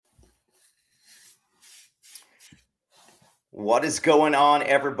What is going on,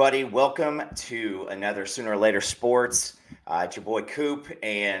 everybody? Welcome to another Sooner or Later Sports. It's your boy Coop,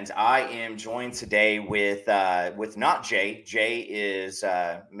 and I am joined today with not Jay. Jay is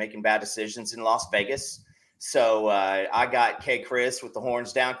making bad decisions in Las Vegas, so I got K Chris with the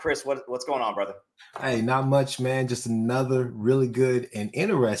horns down. Chris, what's going on, brother? Hey, not much, man. Just another really good and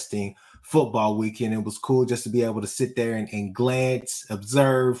interesting football weekend. It was cool just to be able to sit there and glance,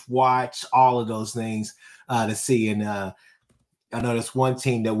 observe, watch all of those things to see. And I know there's one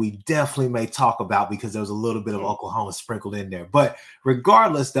team that we definitely may talk about because there was a little bit of Oklahoma sprinkled in there. But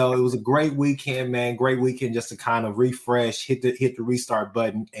regardless, though, it was a great weekend, man. Great weekend just to kind of refresh, hit the restart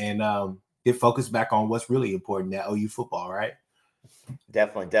button, and get focused back on what's really important, that OU football, right?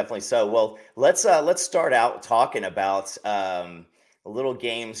 Definitely. So, well, let's start out talking about little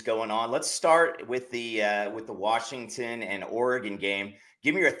games going on. Let's start with the Washington and Oregon game.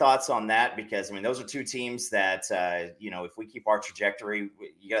 Give me your thoughts on that, because I mean those are two teams that if we keep our trajectory,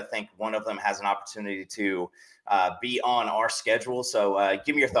 you got to think one of them has an opportunity to be on our schedule. So,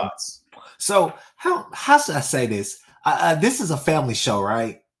 give me your thoughts. So how should I say this? This is a family show,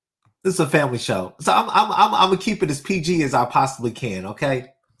 right? This is a family show, so I'm gonna keep it as PG as I possibly can. Okay.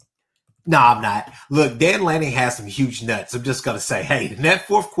 No, I'm not. Look, Dan Lanning has some huge nuts. I'm just gonna say, hey, in that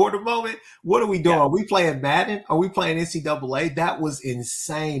fourth quarter moment, what are we doing? Yeah. Are we playing Madden? Are we playing NCAA? That was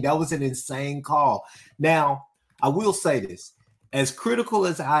insane. That was an insane call. Now, I will say this. As critical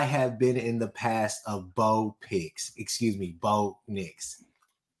as I have been in the past of Bo Nix,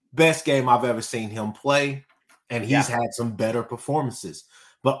 best game I've ever seen him play, and he's had some better performances.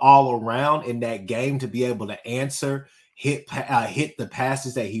 But all around in that game, to be able to answer, hit the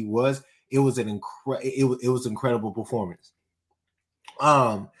passes that he was, it was it was incredible performance.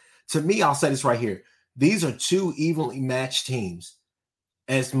 To me, I'll say this right here: these are two evenly matched teams.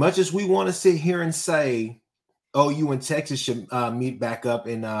 As much as we want to sit here and say OU and Texas should meet back up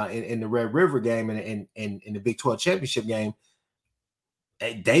in the Red River game and in the Big 12 championship game,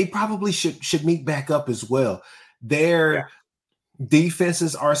 they probably should meet back up as well. Their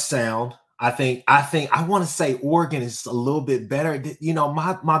defenses are sound. I want to say Oregon is a little bit better. You know,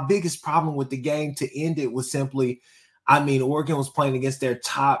 my biggest problem with the game to end it was simply, I mean, Oregon was playing against their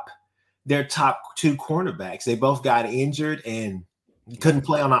top two cornerbacks. They both got injured and couldn't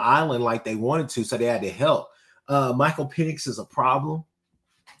play on an island like they wanted to, so they had to help. Michael Penix is a problem.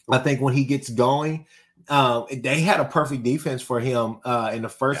 I think when he gets going, they had a perfect defense for him in the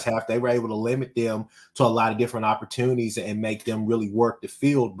first half. They were able to limit them to a lot of different opportunities and make them really work the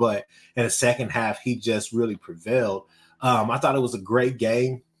field. But in the second half, he just really prevailed. I thought it was a great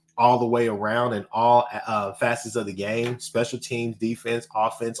game all the way around and all facets of the game, special teams, defense,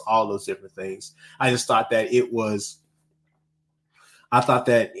 offense, all those different things. I thought that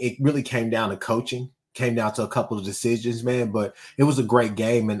it really came down to coaching, came down to a couple of decisions, man, but it was a great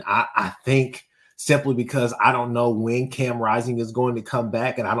game. And I think simply because I don't know when Cam Rising is going to come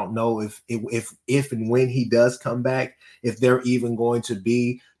back, and I don't know if and when he does come back, if they're even going to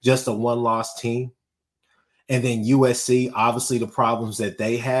be just a one-loss team. And then USC, obviously the problems that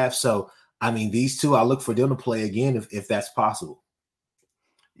they have. So, I mean, these two, I look for them to play again if that's possible.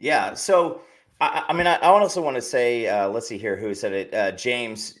 Yeah. So, I mean, I also want to say, let's see here who said it.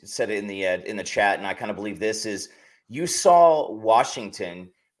 James said it in the chat, and I kind of believe this is, you saw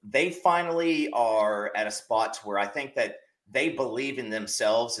Washington. They finally are at a spot where I think that they believe in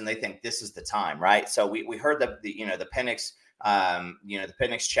themselves and they think this is the time, right? So we heard the Penix the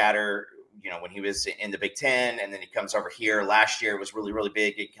Penix chatter, when he was in the Big Ten, and then he comes over here. Last year it was really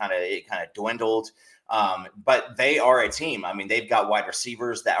big. It kind of dwindled. But they are a team. I mean, they've got wide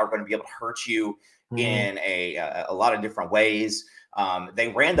receivers that are going to be able to hurt you in a lot of different ways. They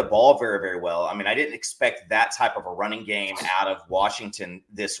ran the ball very well. I mean, I didn't expect that type of a running game out of Washington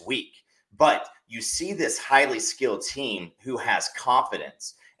this week. But you see this highly skilled team who has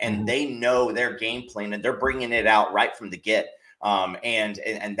confidence, and they know their game plan, and they're bringing it out right from the get.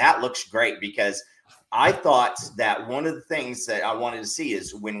 And that looks great, because I thought that one of the things that I wanted to see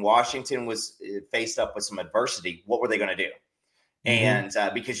is when Washington was faced up with some adversity, what were they going to do? And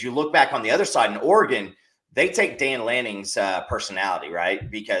because you look back on the other side in Oregon, they take Dan Lanning's personality, right?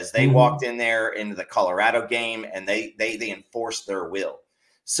 Because they walked in there into the Colorado game and they enforced their will.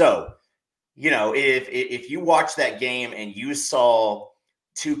 So, if you watch that game and you saw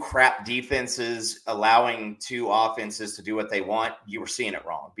two crap defenses allowing two offenses to do what they want, you were seeing it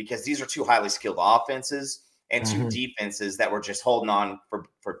wrong, because these are two highly skilled offenses and two defenses that were just holding on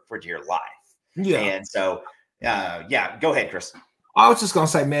for dear life. Yeah. And so, go ahead, Chris. I was just going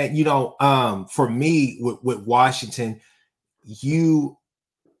to say, man, for me with Washington, you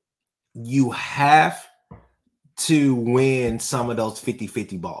have to win some of those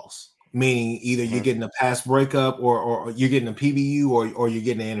 50-50 balls. Meaning either you're getting a pass breakup or you're getting a PBU or you're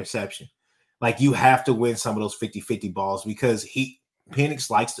getting an interception. Like you have to win some of those 50-50 balls because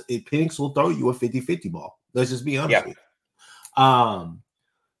Penix will throw you a 50-50 ball. Let's just be honest with you. I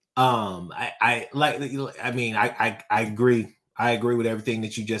agree. I agree with everything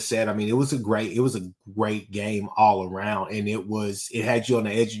that you just said. I mean, it was a great game all around, and it had you on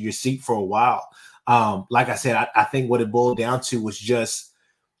the edge of your seat for a while. Like I said, I think what it boiled down to was just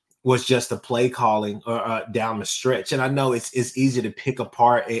the play calling down the stretch. And I know it's easy to pick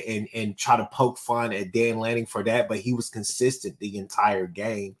apart and try to poke fun at Dan Lanning for that, but he was consistent the entire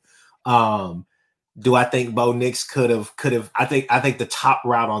game. Do I think Bo Nix could have? I think the top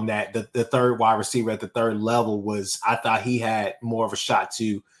route on that, the third wide receiver at the third level I thought he had more of a shot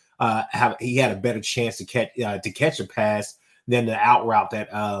to he had a better chance to catch a pass than the out route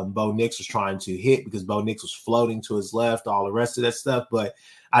that Bo Nix was trying to hit, because Bo Nix was floating to his left, all the rest of that stuff. But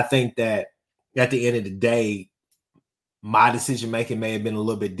I think that at the end of the day, my decision making may have been a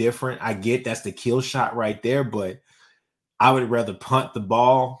little bit different. I get that's the kill shot right there, but I would rather punt the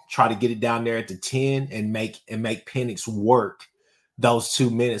ball, try to get it down there at the 10 and make Penix work those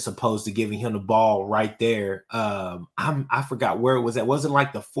 2 minutes, opposed to giving him the ball right there. I forgot where it was at. Wasn't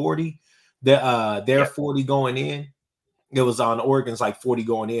like the 40, their 40 going in. It was on Oregon's like 40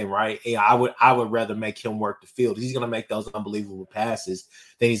 going in, right? Yeah, I would rather make him work the field. He's going to make those unbelievable passes.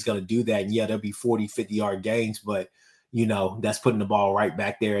 Then he's going to do that. And yeah, there'll be 40, 50-yard gains, but that's putting the ball right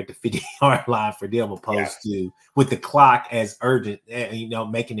back there at the 50-yard line for them, opposed to with the clock as urgent,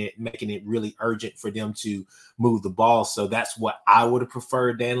 making it really urgent for them to move the ball. So that's what I would have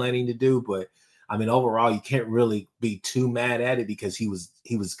preferred Dan Lanning to do. But I mean, overall, you can't really be too mad at it because he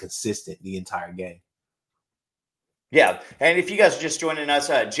was consistent the entire game. Yeah, and if you guys are just joining us,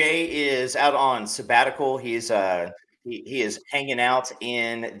 Jay is out on sabbatical. He's he is hanging out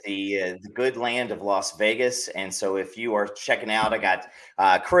in the good land of Las Vegas, and so if you are checking out, I got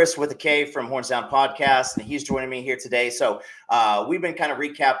Chris with a K from Horns Down Podcast, and he's joining me here today. So we've been kind of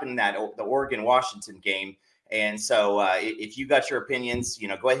recapping the Oregon-Washington game. And so if you got your opinions, go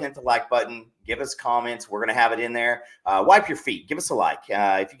ahead and hit the like button. Give us comments. We're going to have it in there. Wipe your feet. Give us a like.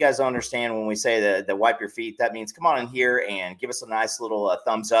 If you guys don't understand when we say the wipe your feet, that means come on in here and give us a nice little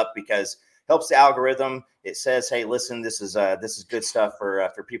thumbs up, because it helps the algorithm. It says, hey, listen, this is good stuff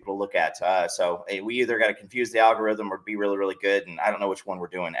for people to look at. So hey, we either got to confuse the algorithm or be really, really good. And I don't know which one we're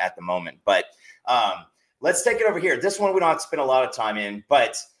doing at the moment. But let's take it over here. This one we don't have to spend a lot of time in,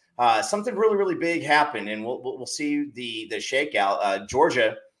 but something really, really big happened, and we'll see the shakeout.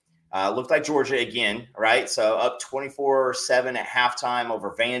 Georgia looked like Georgia again, right? So up 24-7 at halftime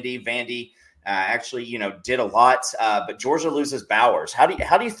over Vandy. Vandy actually, did a lot, but Georgia loses Bowers. How do you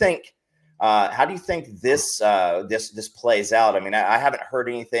think this plays out? I mean, I haven't heard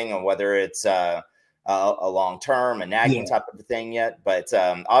anything on whether it's a long term, a nagging type of thing yet, but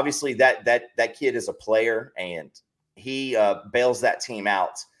obviously that kid is a player, and he bails that team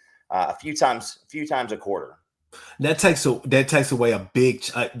out a few times a quarter. That takes away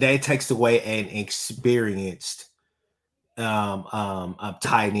an experienced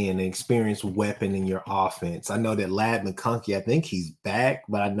tight end, an experienced weapon in your offense. I know that Lad McConkey, I think he's back,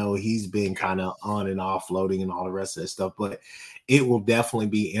 but I know he's been kind of on and off loading and all the rest of that stuff. But it will definitely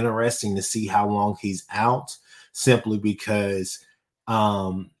be interesting to see how long he's out, simply because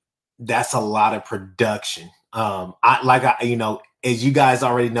that's a lot of production. As you guys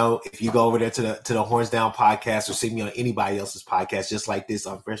already know, if you go over there to the Horns Down Podcast or see me on anybody else's podcast, just like this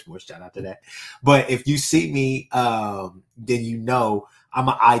on Freshmore, shout out to that. But if you see me, then I'm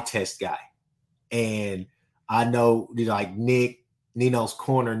an eye test guy. And I know, like Nino's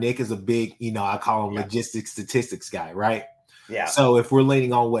corner, Nick is a big, I call him logistics statistics guy, right? Yeah. So if we're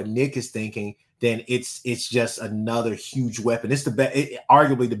leaning on what Nick is thinking, then it's just another huge weapon. It's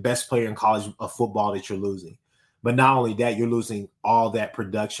arguably the best player in college of football that you're losing. But not only that, you're losing all that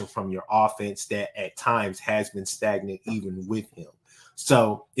production from your offense that at times has been stagnant even with him.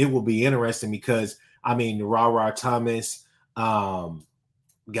 So it will be interesting because, Ra Thomas, you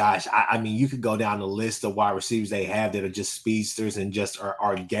could go down the list of wide receivers they have that are just speedsters and just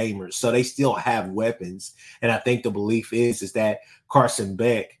are gamers. So they still have weapons. And I think the belief is that Carson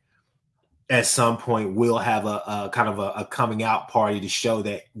Beck at some point will have a kind of a coming out party to show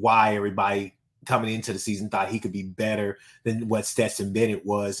that why everybody coming into the season thought he could be better than what Stetson Bennett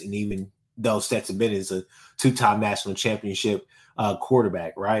was. And even though Stetson Bennett is a two-time national championship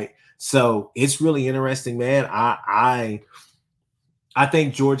quarterback, right? So it's really interesting, man. I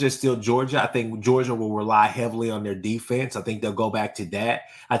think Georgia is still Georgia. I think Georgia will rely heavily on their defense. I think they'll go back to that.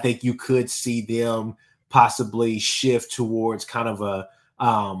 I think you could see them possibly shift towards kind of a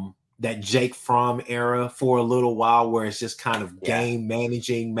that Jake Fromm era for a little while, where it's just kind of game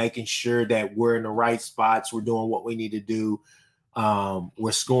managing, making sure that we're in the right spots, we're doing what we need to do,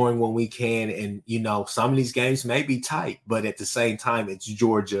 we're scoring when we can. And some of these games may be tight, but at the same time, it's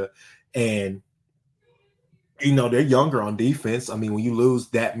Georgia, and they're younger on defense. I mean, when you lose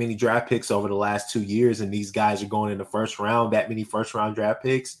that many draft picks over the last 2 years, and these guys are going in the first round, that many first round draft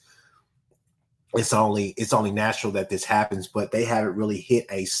picks, it's only natural that this happens. But they haven't really hit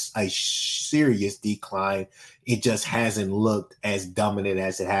a serious decline. It just hasn't looked as dominant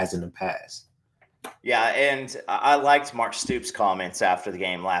as it has in the past. Yeah, and I liked Mark Stoops' comments after the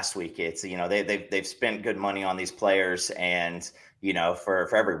game last week. It's they've spent good money on these players, and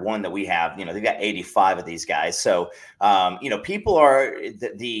for every one that we have, they've got 85 of these guys. So people are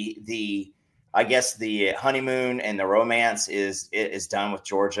the I guess the honeymoon and the romance is done with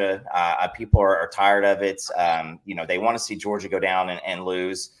Georgia. People are tired of it. They want to see Georgia go down and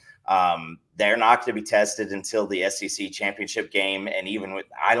lose. They're not going to be tested until the SEC championship game. And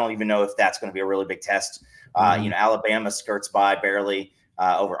I don't even know if that's going to be a really big test. Alabama skirts by barely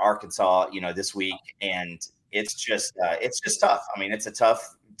over Arkansas, this week. And it's just tough. I mean, it's a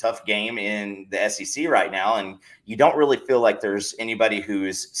tough game in the SEC right now. And you don't really feel like there's anybody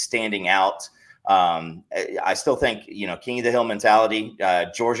who's standing out. I still think, king of the hill mentality.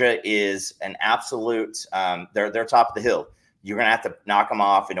 Georgia is an absolute, they're top of the hill. You're going to have to knock them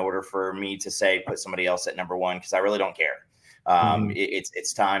off in order for me to say put somebody else at number one, because I really don't care.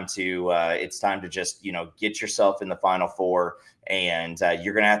 It's time to just get yourself in the Final Four, and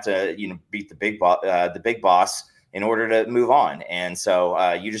you're going to have to beat the big boss in order to move on. And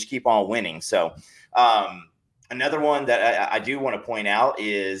so you just keep on winning. So another one that I do want to point out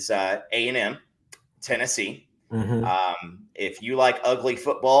is A&M, Tennessee. If you like ugly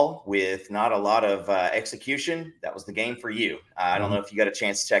football with not a lot of execution, that was the game for you. I don't know if you got a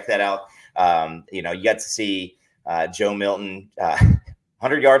chance to check that out. You got to see Joe Milton,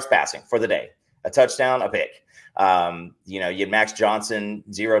 100 yards passing for the day, a touchdown, a pick. You had Max Johnson,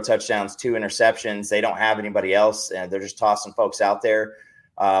 0 touchdowns, 2 interceptions. They don't have anybody else, and they're just tossing folks out there.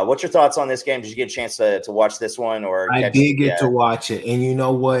 What's your thoughts on this game? Did you get a chance to watch this one? Or I did get to watch it, and you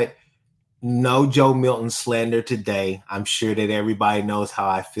know what? No Joe Milton slander today. I'm sure that everybody knows how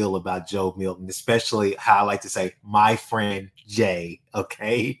I feel about Joe Milton, especially how I like to say my friend Jay.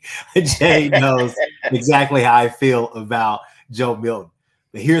 Okay. Jay knows exactly how I feel about Joe Milton.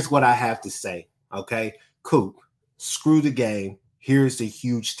 But here's what I have to say. Okay. Coop, screw the game. Here's the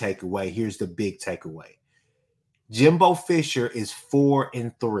huge takeaway. Here's the big takeaway. Jimbo Fisher is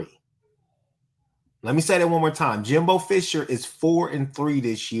 4-3. Let me say that one more time. Jimbo Fisher is 4-3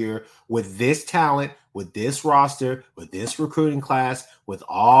 this year with this talent, with this roster, with this recruiting class, with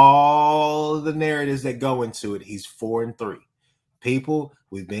all the narratives that go into it. He's 4-3. People,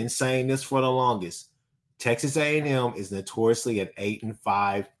 we've been saying this for the longest. Texas A&M is notoriously an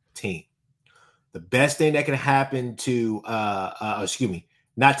 8-5 team. The best thing that can happen to,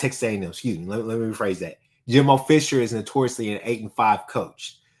 not Texas A&M. Excuse me. Let me rephrase that. Jimbo Fisher is notoriously an 8-5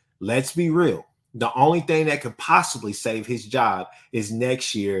 coach. Let's be real. The only thing that could possibly save his job is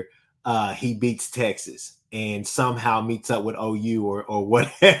next year he beats Texas and somehow meets up with OU or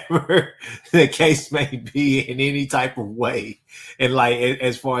whatever the case may be in any type of way. And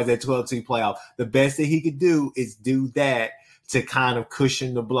as far as that 12-team playoff, the best that he could do is do that to kind of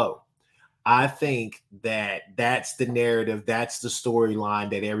cushion the blow. I think that's the narrative. That's the storyline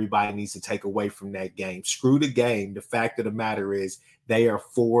that everybody needs to take away from that game. Screw the game. The fact of the matter is they are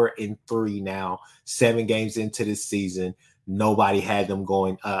 4-3 now, 7 games into the season. Nobody had them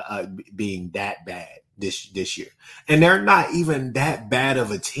going, being that bad this year. And they're not even that bad of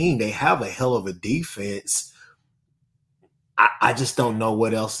a team. They have a hell of a defense. I just don't know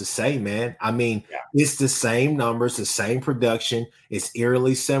what else to say, man. I mean, It's the same numbers, the same production. It's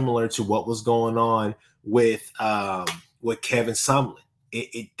eerily similar to what was going on with Kevin Sumlin.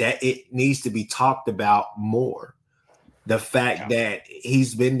 It needs to be talked about more. The fact that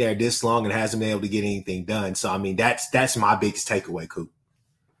he's been there this long and hasn't been able to get anything done. So, I mean, that's my biggest takeaway, Coop.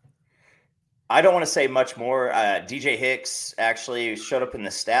 I don't want to say much more. DJ Hicks actually showed up in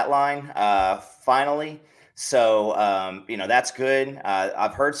the stat line finally. So, that's good.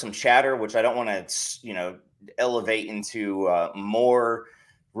 I've heard some chatter, which I don't want to, elevate into more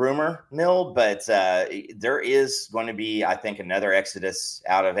rumor mill, but there is going to be, I think, another exodus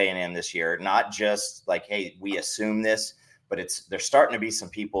out of A&M this year. Not just like, hey, we assume this, but there's starting to be some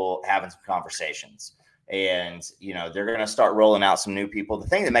people having some conversations. And, they're going to start rolling out some new people. The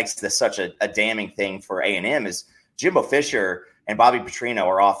thing that makes this such a damning thing for A&M is Jimbo Fisher and Bobby Petrino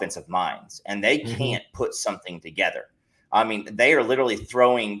are offensive minds, and they can't put something together. I mean, they are literally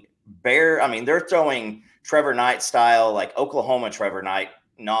throwing they're throwing Trevor Knight style, like Oklahoma Trevor Knight,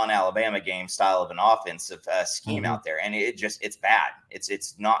 non-Alabama game style of an offensive scheme out there, and it's bad.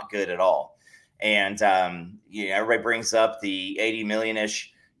 It's not good at all. And everybody brings up the 80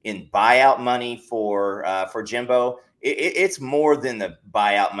 million-ish in buyout money for Jimbo. It's more than the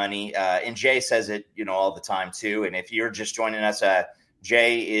buyout money. And Jay says it, all the time too. And if you're just joining us,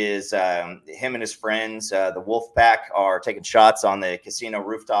 Jay is him and his friends, the Wolf Pack, are taking shots on the casino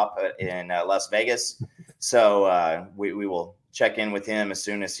rooftop in Las Vegas. So we will check in with him as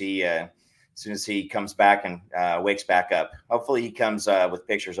soon as he comes back and wakes back up. Hopefully he comes with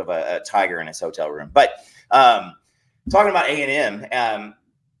pictures of a tiger in his hotel room. But talking about A&M,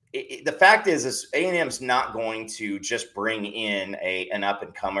 the fact is A&M's not going to just bring in an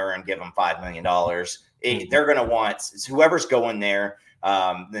up-and-comer and give them $5 million. They're going to want whoever's going there.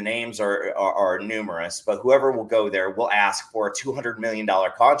 The names are numerous, but whoever will go there will ask for a $200 million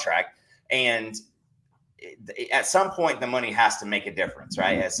contract. And at some point, the money has to make a difference,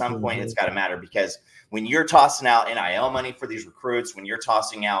 right? At some point, it's got to matter, because when you're tossing out NIL money for these recruits, when you're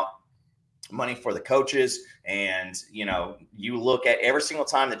tossing out money for the coaches, and you look at every single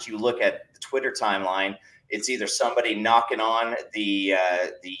time that you look at the Twitter timeline, it's either somebody knocking on the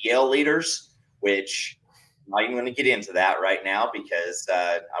Yale leaders, which I'm not even going to get into that right now because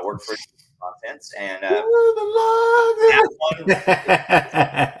I work for Contents, and that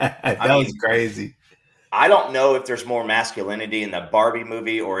was crazy. I don't know if there's more masculinity in the Barbie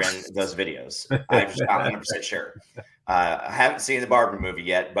movie or in those videos. I'm just not 100% sure. I haven't seen the Barbie movie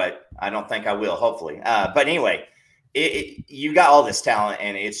yet, but I don't think I will, hopefully. But anyway, you got all this talent,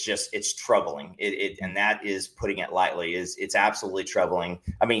 and it's troubling. And that is putting it lightly. It's absolutely troubling.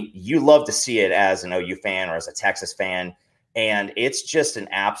 I mean, you love to see it as an OU fan or as a Texas fan, and it's just an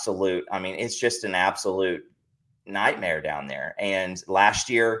absolute nightmare down there. And last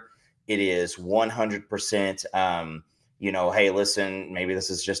year, it is 100%, hey, listen, maybe this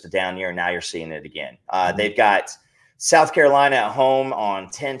is just a down year. Now you're seeing it again. They've got South Carolina at home on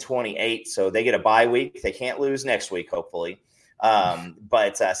 10/28, so they get a bye week. They can't lose next week, hopefully.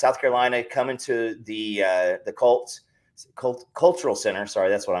 But South Carolina coming to the Cultural Center. Sorry,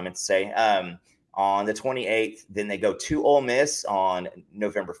 that's what I meant to say. On the 28th, then they go to Ole Miss on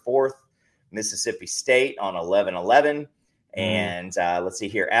November 4th, Mississippi State on 11/11. And let's see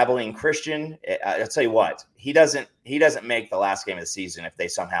here, Abilene Christian. I'll tell you what, he doesn't make the last game of the season if they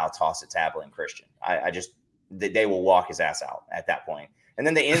somehow toss it to Abilene Christian. They will walk his ass out at that point. And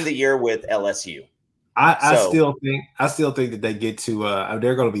then they end the year with LSU. I still think that they get to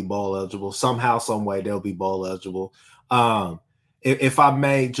they're going to be bowl eligible somehow, some way. They'll be bowl eligible. If I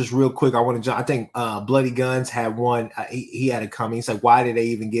may, just real quick, I think Bloody Guns had one. He had it coming. He's like, why did they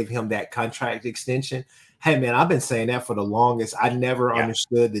even give him that contract extension? Hey, man, I've been saying that for the longest. I never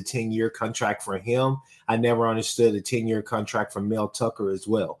understood the 10-year contract for him. I never understood the 10-year contract for Mel Tucker as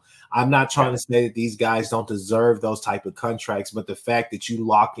well. I'm not trying to say that these guys don't deserve those type of contracts, but the fact that you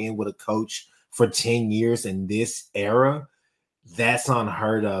lock in with a coach for 10 years in this era, that's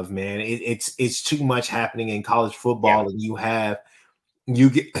unheard of, man. It's too much happening in college football, and you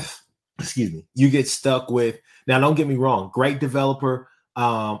get stuck with. Now, don't get me wrong, great developer.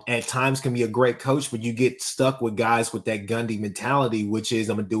 At times can be a great coach, but you get stuck with guys with that Gundy mentality, which is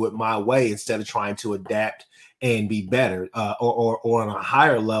I'm gonna do it my way instead of trying to adapt and be better, or on a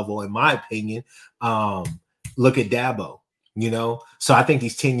higher level, in my opinion. Look at Dabo, So I think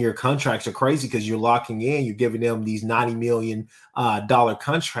these 10-year contracts are crazy because you're locking in, you're giving them these $90 million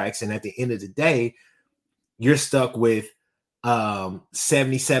contracts, and at the end of the day, you're stuck with $77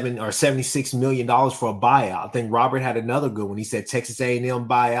 or $76 million for a buyout. I think Robert had another good one. He said Texas A&M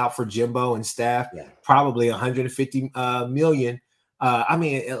buyout for Jimbo and staff, probably $150 million. I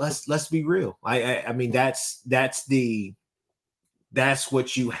mean, let's be real. I mean, that's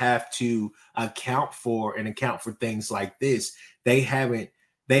what you have to account for, and account for things like this. They have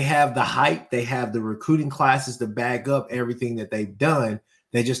the hype, they have the recruiting classes to back up everything that they've done.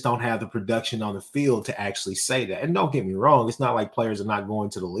 They just don't have the production on the field to actually say that. And don't get me wrong, it's not like players are not going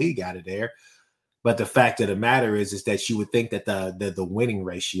to the league out of there. But the fact of the matter is that you would think that the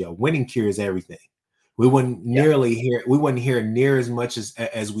winning cures everything. We wouldn't hear near as much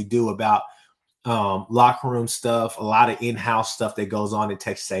as we do about locker room stuff, a lot of in-house stuff that goes on at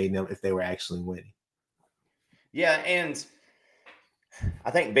Texas A&M if they were actually winning. Yeah, and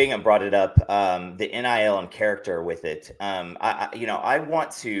I think Bingham brought it up, the NIL and character with it. I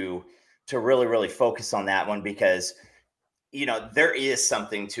want to really, really focus on that one, because there is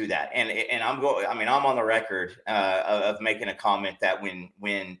something to that. And I'm going, I mean, I'm on the record of making a comment that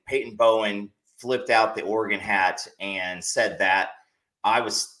when Peyton Bowen flipped out the Oregon hat and said that, I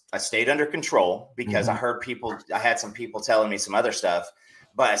stayed under control because I heard I had some people telling me some other stuff,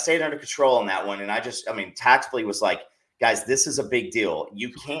 but I stayed under control on that one. And tactfully was like, guys, this is a big deal.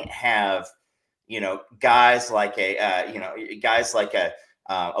 You can't have, guys like a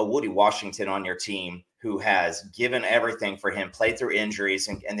Woody Washington on your team who has given everything for him, played through injuries,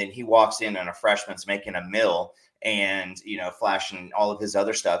 and then he walks in and a freshman's making a mill and, flashing all of his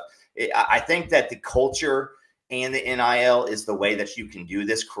other stuff. I think that the culture and the NIL is the way that you can do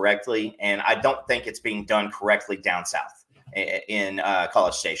this correctly. And I don't think it's being done correctly down south in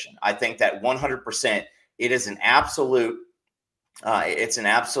College Station. I think that 100% it is an absolute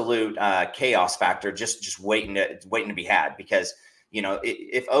chaos factor just waiting to be had, because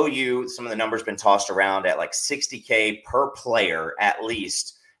if OU, some of the numbers been tossed around at like $60K per player at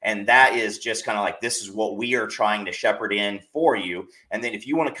least, and that is just kind of like, this is what we are trying to shepherd in for you. And then if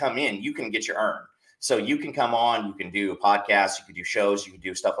you want to come in, you can get your earn. So you can come on, you can do podcasts, you can do shows, you can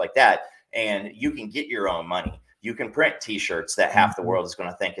do stuff like that, and you can get your own money. You can print T-shirts that half the world is going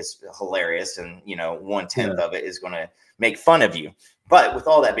to think is hilarious, and 1/10 of it is going to make fun of you. But with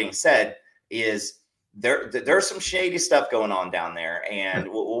all that being said, is there's some shady stuff going on down there, and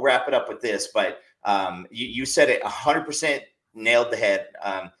we'll wrap it up with this. But you said it 100%, nailed the head.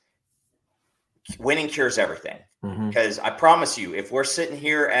 Winning cures everything. Because I promise you, if we're sitting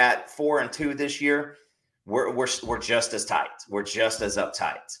here at 4-2 this year, we're just as tight. We're just as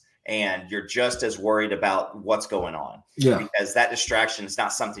uptight, and you're just as worried about what's going on. Yeah. Because that distraction is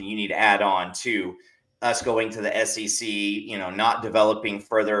not something you need to add on to us going to the SEC. Not developing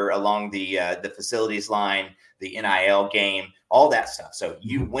further along the facilities line, the NIL game, all that stuff. So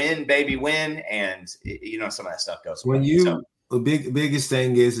you win, baby, win, and some of that stuff goes away. The biggest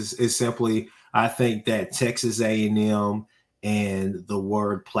thing is simply, I think that Texas A&M and the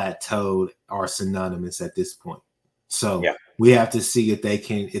word plateaued are synonymous at this point. So we have to see if they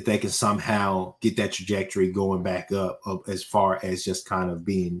can somehow get that trajectory going back up as far as just kind of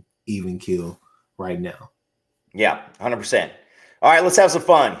being even keel right now. Yeah, 100%. All right, let's have some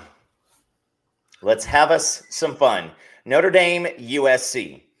fun. Let's have us some fun. Notre Dame,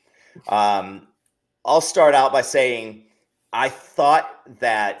 USC. I'll start out by saying I thought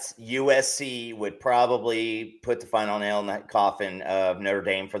that USC would probably put the final nail in that coffin of Notre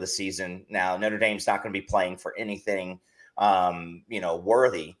Dame for the season. Now, Notre Dame's not going to be playing for anything,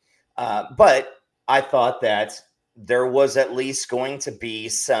 worthy. But I thought that there was at least going to be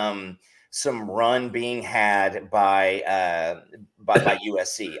some run being had by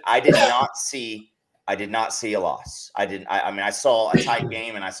USC. I did not see a loss. I saw a tight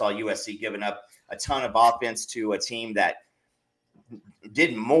game, and I saw USC giving up a ton of offense to a team that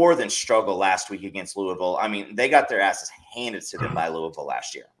did more than struggle last week against Louisville. I mean, they got their asses handed to them by Louisville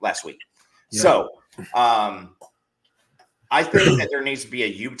last week. Yeah. So I think that there needs to be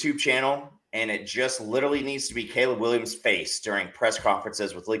a YouTube channel, and it just literally needs to be Caleb Williams' face during press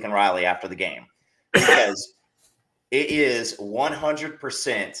conferences with Lincoln Riley after the game, because it is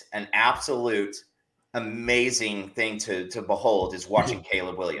 100% an absolute amazing thing to behold is watching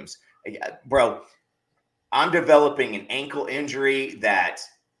Caleb Williams. Bro, I'm developing an ankle injury that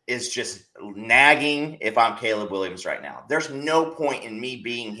is just nagging if I'm Caleb Williams right now. There's no point in me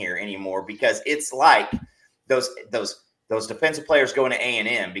being here anymore, because it's like those defensive players going to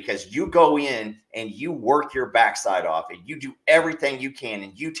A&M, because you go in and you work your backside off and you do everything you can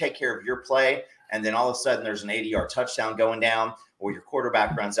and you take care of your play, and then all of a sudden there's an 80-yard touchdown going down, or your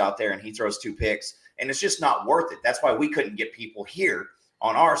quarterback runs out there and he throws 2 picks, and it's just not worth it. That's why we couldn't get people here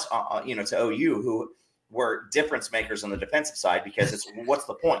on ours, to OU who were difference makers on the defensive side, because it's what's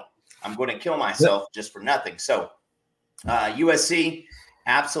the point? I'm going to kill myself just for nothing. So USC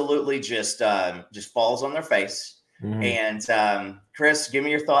absolutely just falls on their face. And Chris, give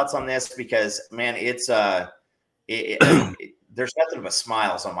me your thoughts on this, because man, it's there's nothing but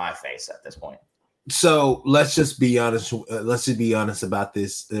smiles on my face at this point. So let's just be honest. Let's just be honest about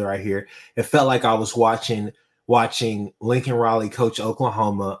this right here. It felt like I was watching Lincoln Riley coach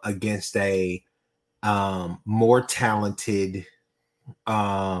Oklahoma against a more talented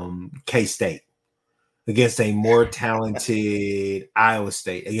K-State, against a more talented Iowa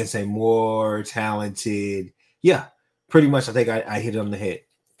State, against a more talented, pretty much. I think I hit it on the head.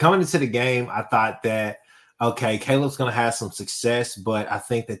 Coming into the game, I thought that, okay, Caleb's going to have some success, but I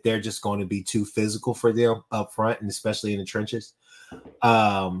think that they're just going to be too physical for them up front, and especially in the trenches.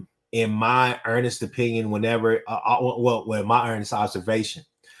 In my earnest opinion, my earnest observation,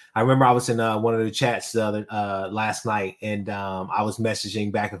 I remember I was in one of the chats last night, and I was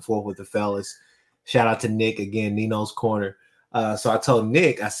messaging back and forth with the fellas. Shout out to Nick again, Nino's Corner. So I told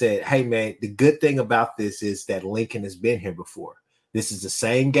Nick, I said, hey, man, the good thing about this is that Lincoln has been here before. This is the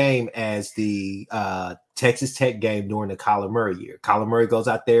same game as the Texas Tech game during the Kyler Murray year. Kyler Murray goes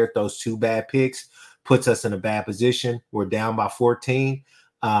out there, throws 2 bad picks, puts us in a bad position. We're down by 14,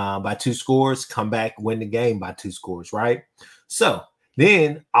 by 2 scores, come back, win the game by 2 scores, right? So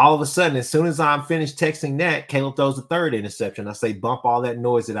then all of a sudden, as soon as I'm finished texting that, Caleb throws a 3rd interception. I say, bump all that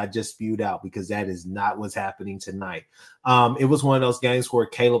noise that I just spewed out, because that is not what's happening tonight. It was one of those games where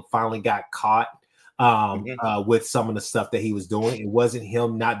Caleb finally got caught with some of the stuff that he was doing. It wasn't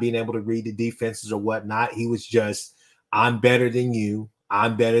him not being able to read the defenses or whatnot. He was just, I'm better than you.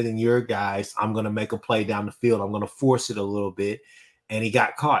 I'm better than your guys. I'm going to make a play down the field. I'm going to force it a little bit. And he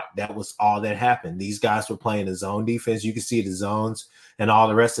got caught. That was all that happened. These guys were playing the zone defense. You can see the zones and all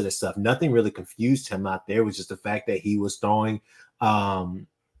the rest of the stuff. Nothing really confused him out there. It was just the fact that he was throwing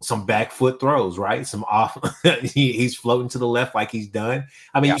some back foot throws, right? Some off. He's floating to the left like he's done.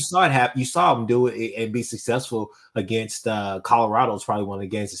 I mean, you saw it happen. You saw him do it and be successful against Colorado. It's probably one of the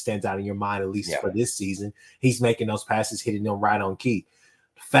games that stands out in your mind, at least for this season. He's making those passes, hitting them right on key.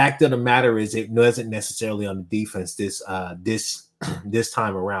 The fact of the matter is, it wasn't necessarily on the defense this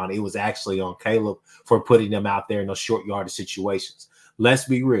time around. It was actually on Caleb for putting them out there in those short yardage situations. Let's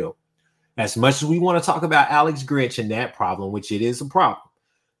be real. As much as we want to talk about Alex Grinch and that problem, which it is a problem,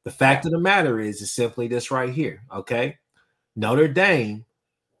 the fact of the matter is simply this right here, okay? Notre Dame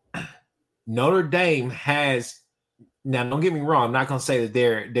has, now don't get me wrong, I'm not going to say that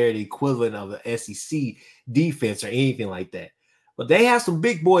they're the equivalent of the SEC defense or anything like that, but they have some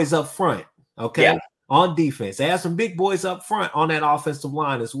big boys up front, okay? Yeah. On defense. They have some big boys up front on that offensive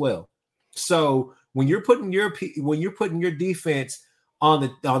line as well. So when you're putting your defense on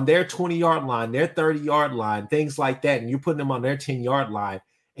their 20-yard line, their 30-yard line, things like that, and you're putting them on their 10-yard line,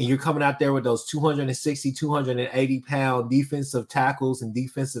 and you're coming out there with those 260, 280-pound defensive tackles and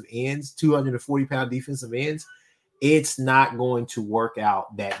defensive ends, 240-pound defensive ends, it's not going to work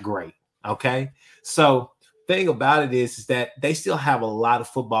out that great, okay? So thing about it is that they still have a lot of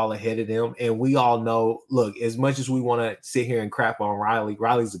football ahead of them, and we all know, look, as much as we want to sit here and crap on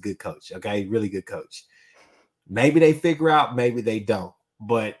Riley's a good coach, okay? Really good coach. Maybe they figure out, maybe they don't,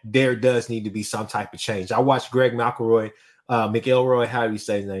 but there does need to be some type of change. I watched Greg McElroy, how do you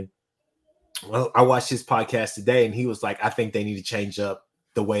say his name? Well, I watched his podcast today, and he was like, I think they need to change up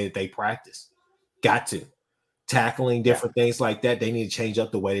the way that they practice. Got to. Tackling different things like that, they need to change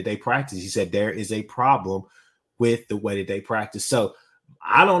up the way that they practice. He said there is a problem with the way that they practice. So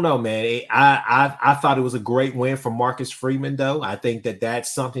I don't know, man. I thought it was a great win for Marcus Freeman, though. I think that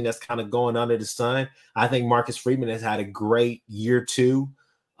that's something that's kind of going under the sun. I think Marcus Freeman has had a great year too.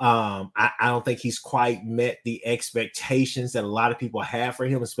 I don't think he's quite met the expectations that a lot of people have for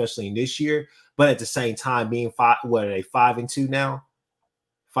him, especially in this year. But at the same time, being 5-2 now?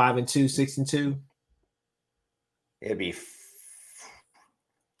 5-2, 6-2? It'd be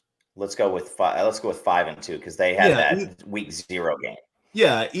let's go with 5-2 because they had that week 0 game.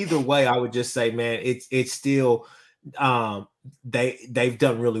 Yeah, either way, I would just say, man, it's still they've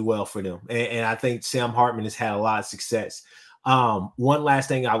done really well for them, and I think Sam Hartman has had a lot of success. One last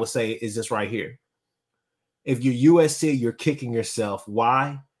thing I would say is this right here: if you're USC, you're kicking yourself.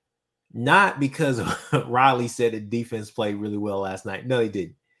 Why? Not because Riley said the defense played really well last night. No, he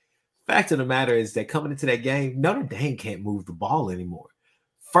didn't. Fact of the matter is that coming into that game, Notre Dame can't move the ball anymore.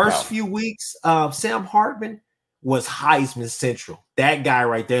 First few weeks, Sam Hartman was Heisman Central. That guy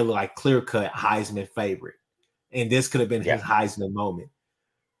right there looked like clear-cut Heisman favorite. And this could have been his Heisman moment.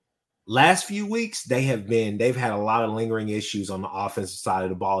 Last few weeks, they've had a lot of lingering issues on the offensive side of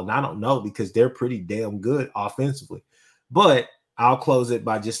the ball. And I don't know, because they're pretty damn good offensively. But I'll close it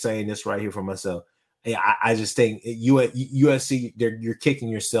by just saying this right here for myself. I just think USC, you're kicking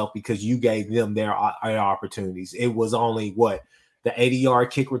yourself because you gave them their opportunities. It was only the 80-yard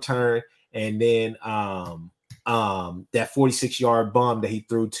kick return, and then that 46-yard bomb that he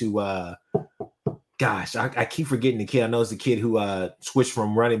threw to I keep forgetting the kid. I know it's the kid who switched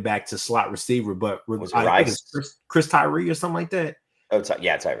from running back to slot receiver, but I think it's Chris Tyree or something like that. Oh,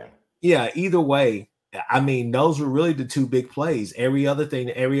 Tyree. Yeah, either way. I mean, those were really the two big plays. Every other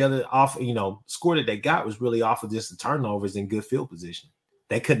score that they got was really off of just the turnovers and good field position.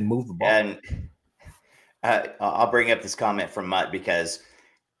 They couldn't move the ball. And I'll bring up this comment from Mutt because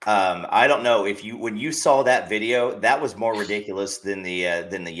I don't know if when you saw that video, that was more ridiculous than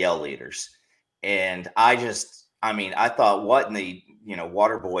the yell leaders. And I thought, what in the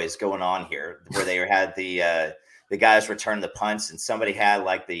water boy is going on here, where they had the the guys returning the punts, and somebody had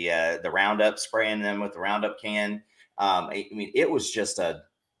like the Roundup, spraying them with the Roundup can. I mean, it was just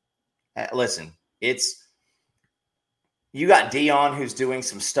listen, you got Dion, who's doing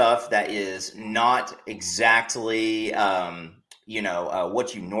some stuff that is not exactly,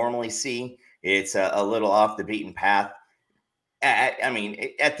 what you normally see. It's a little off the beaten path. I mean,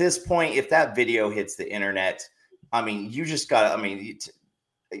 at this point, if that video hits the internet, I mean, you just got, I mean,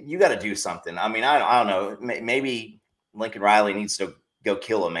 you got to do something. I mean, I don't know. Maybe Lincoln Riley needs to go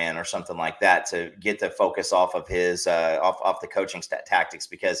kill a man or something like that to get the focus off of his off the coaching tactics,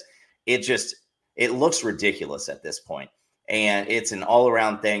 because it looks ridiculous at this point. And it's an all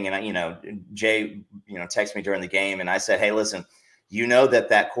around thing. And Jay, texted me during the game, and I said, hey, listen,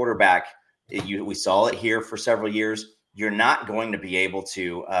 that quarterback, we saw it here for several years. You're not going to be able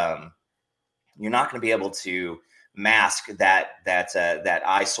to mask that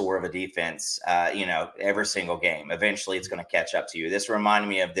eyesore of a defense, every single game. Eventually it's going to catch up to you. This reminded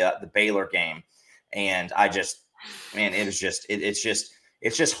me of the Baylor game. And it's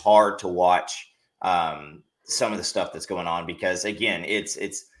just hard to watch some of the stuff that's going on, because again, it's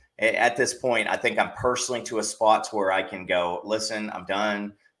at this point, I think I'm personally to a spot where I can go, listen, I'm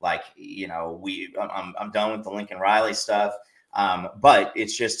done. Like, I'm done with the Lincoln Riley stuff. But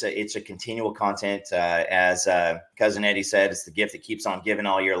it's a continual content. As Cousin Eddie said, it's the gift that keeps on giving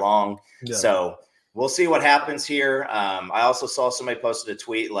all year long. Yeah. So we'll see what happens here. I also saw somebody posted a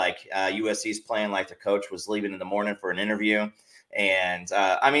tweet like USC's playing like the coach was leaving in the morning for an interview. And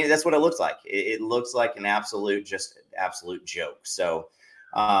that's what it looks like. It looks like an absolute joke. So,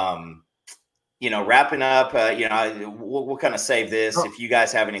 wrapping up, we'll kind of save this. If you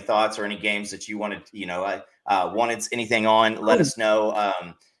guys have any thoughts or any games that you wanted, wanted anything on, let us know.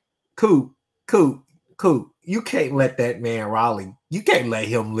 Coop. You can't let that man Raleigh. You can't let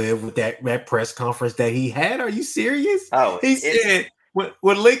him live with that press conference that he had. Are you serious? Oh, he said when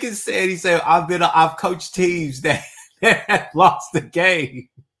Lincoln said, he said, I've coached teams that lost the game.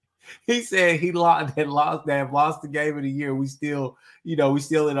 He said they lost the game of the year. We still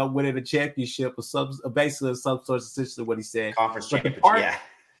end up winning a championship or basically some sort of essentially what he said. Conference championship.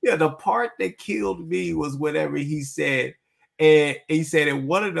 Yeah, the part that killed me was whatever he said. And he said in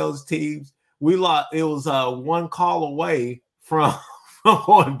one of those teams, we lost. It was one call away from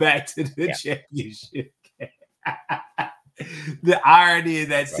going back to the championship. The irony of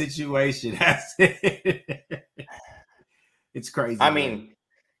that situation. It's crazy. I mean,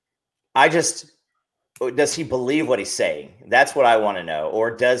 does he believe what he's saying? That's what I want to know.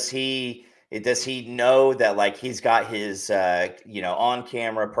 Or does he know that like he's got his on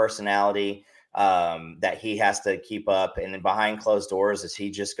camera personality that he has to keep up, and then behind closed doors, is he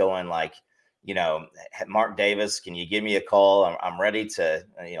just going like, Mark Davis, can you give me a call? I'm ready to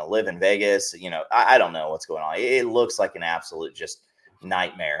live in Vegas. I don't know what's going on. It looks like an absolute just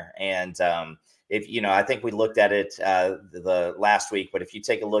nightmare. And I think we looked at it the last week, but if you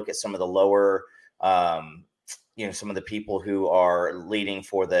take a look at some of the lower, some of the people who are leading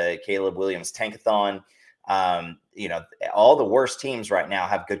for the Caleb Williams Tankathon, all the worst teams right now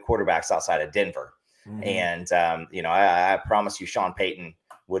have good quarterbacks outside of Denver. Mm-hmm. And, I promise you, Sean Payton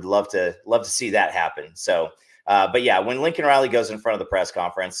would love to see that happen. So, but yeah, when Lincoln Riley goes in front of the press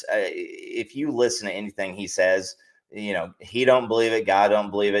conference, if you listen to anything he says, he don't believe it. God don't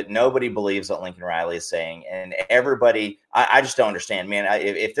believe it. Nobody believes what Lincoln Riley is saying. And everybody, I just don't understand, man.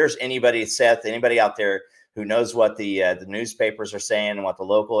 If there's anybody, Seth, anybody out there who knows what the newspapers are saying and what the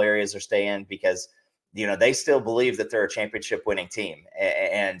local areas are saying, because, they still believe that they're a championship winning team.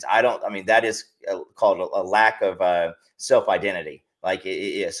 And that is called a lack of self-identity, like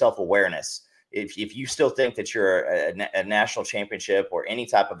self-awareness. If you still think that you're a national championship or any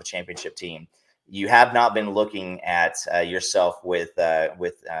type of a championship team, you have not been looking at yourself with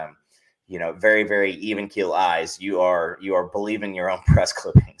very, very even keel eyes. You are believing your own press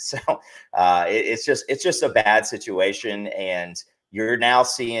clippings. So it's just a bad situation, and you're now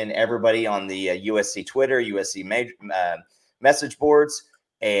seeing everybody on the USC Twitter, USC message boards,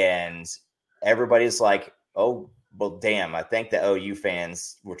 and everybody's like, "Oh, well, damn! I think the OU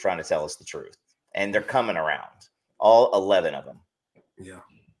fans were trying to tell us the truth," and they're coming around, all 11 of them. Yeah.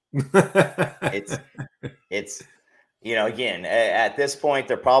 it's again, at this point,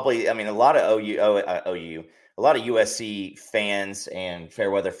 they're probably, a lot of a lot of USC fans and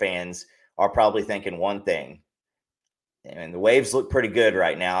Fairweather fans are probably thinking one thing, and the waves look pretty good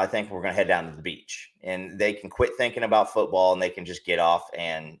right now. I think we're going to head down to the beach, and they can quit thinking about football, and they can just get off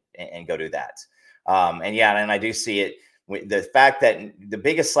and go do that. And I do see it The fact that the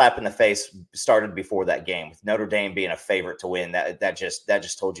biggest slap in the face started before that game, with Notre Dame being a favorite to win, that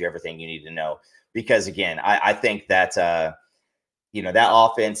just told you everything you need to know. Because again, I think that that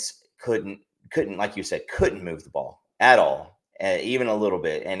offense couldn't, like you said, couldn't move the ball at all, even a little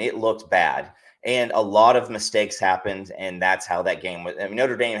bit, and it looked bad. And a lot of mistakes happened, and that's how that game was. I mean,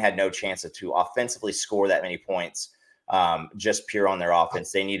 Notre Dame had no chance to offensively score that many points, just pure on their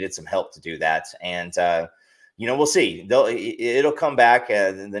offense. They needed some help to do that, and we'll see. It'll come back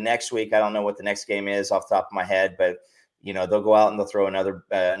the next week. I don't know what the next game is off the top of my head, but they'll go out and they'll throw another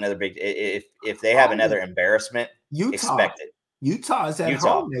big. If they have another embarrassment, expect it. Utah is at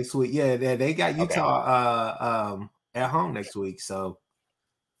home next week. Yeah, they got Utah at home next week. So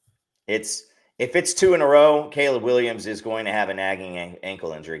if it's 2 in a row, Caleb Williams is going to have a nagging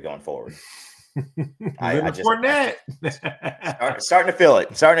ankle injury going forward. Leonard Fournette. starting to feel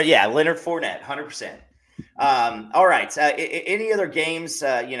it. Leonard Fournette, 100%. All right. Any other games?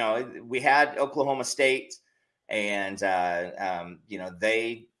 We had Oklahoma State, and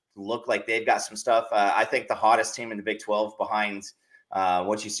they look like they've got some stuff. I think the hottest team in the Big 12 behind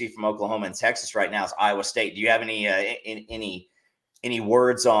what you see from Oklahoma and Texas right now is Iowa State. Do you have any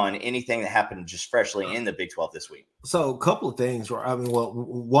words on anything that happened just freshly in the Big 12 this week? So a couple of things.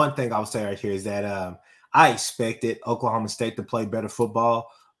 One thing I would say right here is that I expected Oklahoma State to play better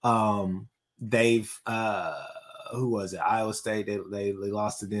football. They've who was it? Iowa State. They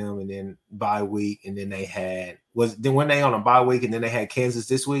lost to them, and then bye week, and then when they on a bye week, and then they had Kansas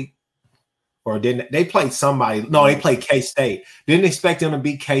this week, or didn't they played somebody? No, they played K-State. Didn't expect them to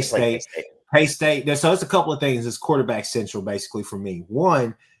beat K-State. K-State. So it's a couple of things. It's quarterback central basically for me.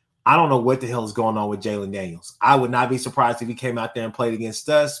 One, I don't know what the hell is going on with Jalen Daniels. I would not be surprised if he came out there and played against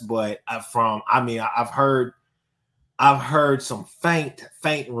us, but I've heard some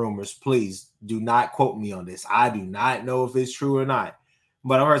faint rumors. Please do not quote me on this. I do not know if it's true or not,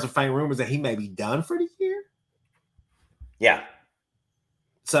 but I've heard some faint rumors that he may be done for the year. Yeah.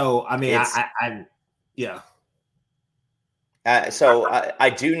 So, yeah. So I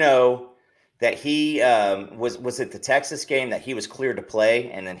do know that he was it the Texas game that he was cleared to play,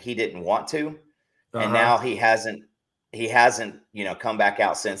 and then he didn't want to, and now he hasn't come back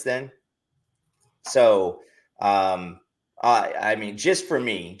out since then. So just for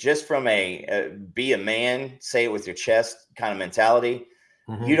me, just from a be a man, say it with your chest kind of mentality,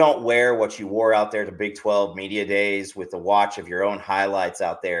 you don't wear what you wore out there to Big 12 media days with the watch of your own highlights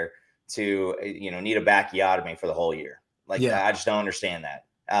out there to need a backiotomy for the whole year. I just don't understand that.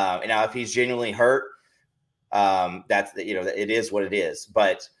 Now, if he's genuinely hurt, that's it is what it is.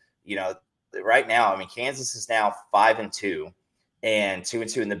 But right now, Kansas is now 5-2, and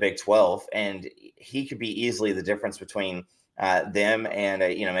 2-2 in the Big 12, and he could be easily the difference between them and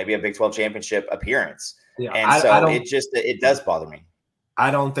maybe a Big 12 championship appearance. Yeah, and it does bother me. I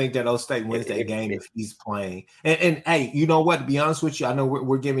don't think that O-State wins that game if he's playing. And hey, you know what? To be honest with you, I know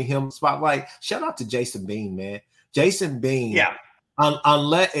we're giving him spotlight. Shout out to Jason Bean, man. Jason Bean. Yeah.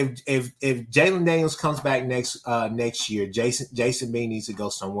 Unless if Jalen Daniels comes back next year, Jason Bean needs to go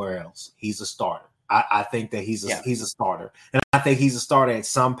somewhere else. He's a starter. I think that he's a starter, and I think he's a starter at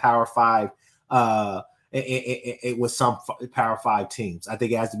some Power 5. It with some Power 5 teams. I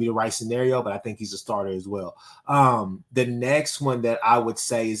think it has to be the right scenario, but I think he's a starter as well. The next one that I would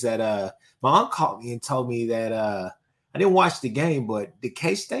say is that my aunt called me and told me that I didn't watch the game, but did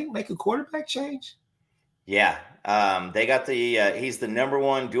K-State make a quarterback change? Yeah. They got he's the number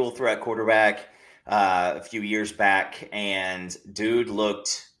one dual threat quarterback a few years back, and dude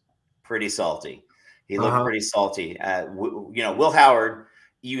looked pretty salty. He looked pretty salty. Will Howard,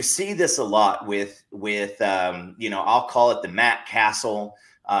 you see this a lot with I'll call it the Matt Castle,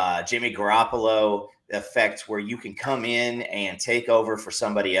 Jimmy Garoppolo effect, where you can come in and take over for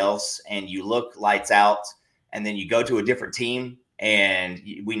somebody else and you look lights out, and then you go to a different team and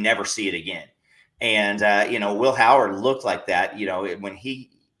we never see it again. And, Will Howard looked like that, when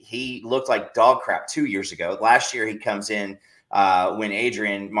he looked like dog crap 2 years ago. Last year, he comes in when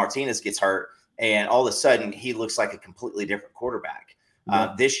Adrian Martinez gets hurt, and all of a sudden he looks like a completely different quarterback.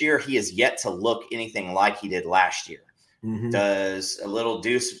 This year, he has yet to look anything like he did last year. Does a little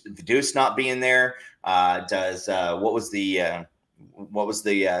Deuce not being there? Does what was the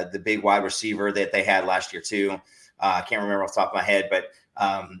big wide receiver that they had last year too? I can't remember off the top of my head, but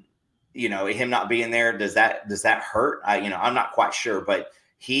him not being there, does that hurt? I'm not quite sure, but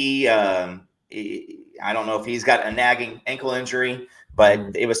I don't know if he's got a nagging ankle injury, but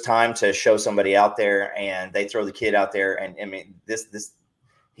it was time to show somebody out there, and they throw the kid out there, and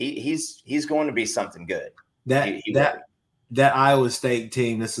he's going to be something good. That Iowa State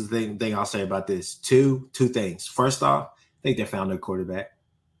team, this is the thing I'll say about this. Two things. First off, think they found their quarterback.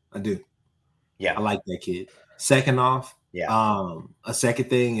 I do. Yeah. I like that kid. Second off, Yeah. a second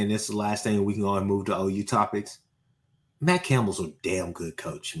thing, and this is the last thing, we can go and move to OU topics. Matt Campbell's a damn good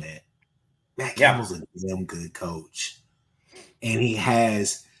coach, man. Matt Yeah. Campbell's a damn good coach. And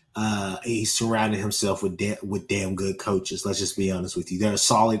he's surrounded himself with damn good coaches. Let's just be honest with you. They're a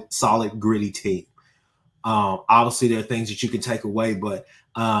solid, gritty team. Obviously, there are things that you can take away, but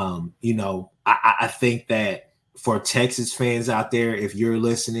I think that for Texas fans out there, if you're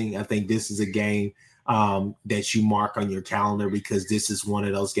listening, I think this is a game that you mark on your calendar, because this is one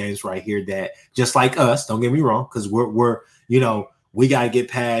of those games right here that, just like us, don't get me wrong, because we're we got to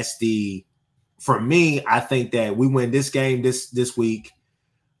get past the. For me, I think that we win this game this week.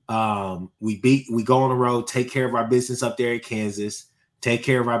 We go on the road, take care of our business up there in Kansas, take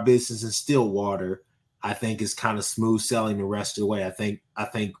care of our business in Stillwater. I think it's kind of smooth sailing the rest of the way. I think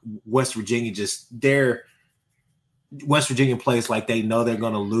West Virginia West Virginia plays like they know they're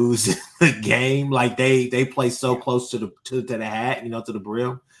going to lose the game. Like they play so close to the hat, to the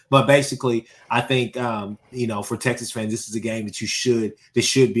brim. But basically, I think for Texas fans, this is a game that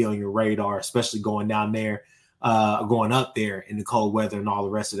should be on your radar, especially going up there in the cold weather and all the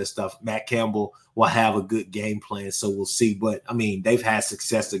rest of that stuff. Matt Campbell will have a good game plan, so we'll see. But I mean, they've had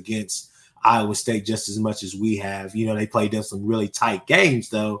success against Iowa State just as much as we have. They played them some really tight games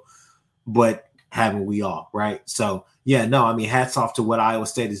though, but haven't we all, right? So yeah, no, I mean, hats off to what Iowa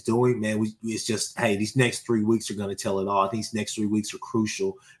State is doing, man. It's just, hey, these next 3 weeks are going to tell it all. These next 3 weeks are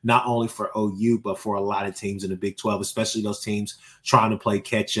crucial, not only for OU, but for a lot of teams in the Big 12, especially those teams trying to play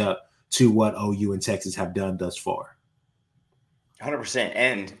catch up to what OU and Texas have done thus far. 100%.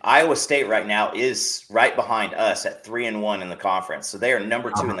 And Iowa State right now is right behind us at 3-1 in the conference. So they are number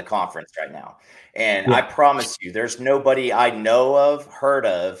 2 in the conference right now. And I promise you, there's nobody I know of, heard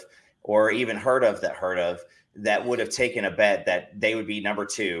of, or even heard of that would have taken a bet that they would be number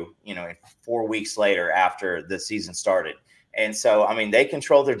 2, 4 weeks later after the season started. And so, I mean, they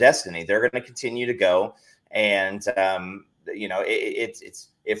control their destiny. They're going to continue to go. And, it's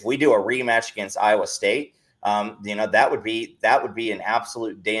if we do a rematch against Iowa State, that would be an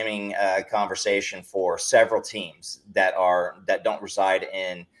absolute damning conversation for several teams that don't reside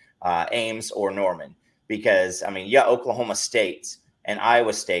in Ames or Norman, because Oklahoma State and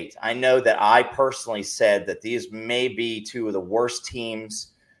Iowa State, I know that I personally said that these may be two of the worst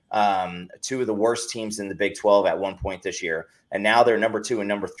teams in the Big 12 at one point this year, and now they're number 2 and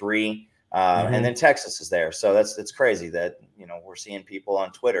number 3, and then Texas is there. So it's crazy that we're seeing people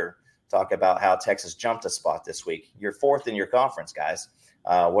on Twitter talk about how Texas jumped a spot this week. You're 4th in your conference, guys.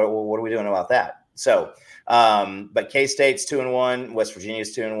 What are we doing about that? So, but K-State's 2-1, West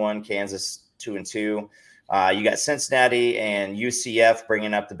Virginia's 2-1, Kansas 2-2. You got Cincinnati and UCF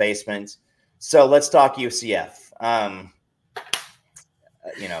bringing up the basement. So let's talk UCF.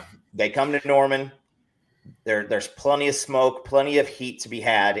 They come to Norman. There's plenty of smoke, plenty of heat to be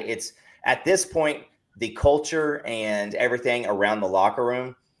had. It's at this point, the culture and everything around the locker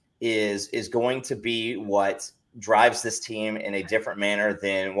room is going to be what drives this team in a different manner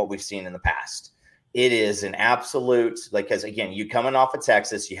than what we've seen in the past. It is an absolute, because again, you coming off of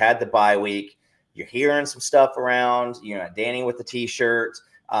Texas, you had the bye week. You're hearing some stuff around, Danny with the T-shirt.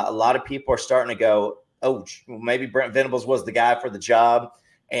 A lot of people are starting to go, oh, maybe Brent Venables was the guy for the job.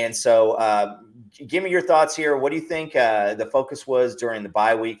 And so give me your thoughts here. What do you think the focus was during the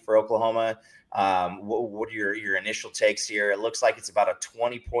bye week for Oklahoma? What are your initial takes here? It looks like it's about a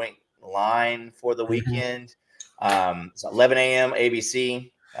 20-point line for the weekend. It's 11 a.m. ABC.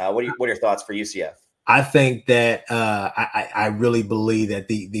 What are your thoughts for UCF? I think that I really believe that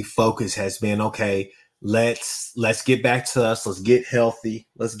the focus has been, okay, let's get back to us. Let's get healthy.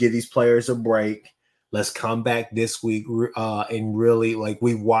 Let's give these players a break. Let's come back this week and really,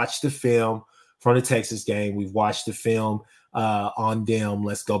 we've watched the film from the Texas game. We've watched the film on them.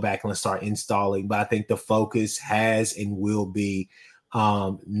 Let's go back and let's start installing. But I think the focus has and will be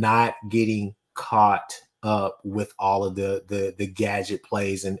not getting caught up with all of the gadget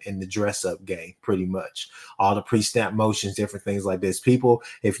plays and the dress up game, pretty much all the pre-snap motions, different things like this. People,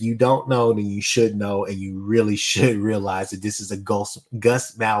 if you don't know, then you should know, and you really should realize that this is a Gus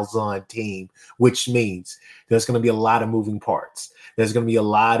Malzahn team, which means there's going to be a lot of moving parts. There's going to be a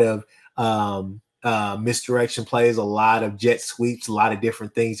lot of misdirection plays, a lot of jet sweeps, a lot of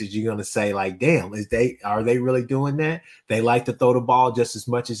different things that you're going to say, damn, are they really doing that? They like to throw the ball just as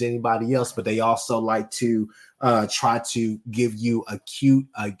much as anybody else, but they also like to try to give you a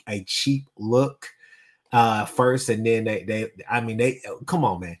cheap look first, and then they come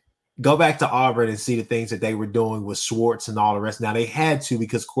on, man. Go back to Auburn and see the things that they were doing with Schwartz and all the rest. Now they had to,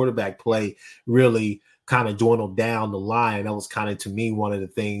 because quarterback play really kind of dwindled down the line. That was kind of, to me, one of the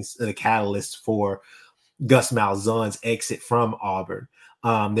things, the catalyst for Gus Malzahn's exit from Auburn.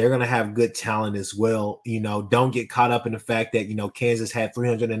 They're going to have good talent as well. Don't get caught up in the fact that, Kansas had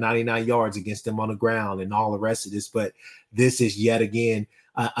 399 yards against them on the ground and all the rest of this. But this is yet again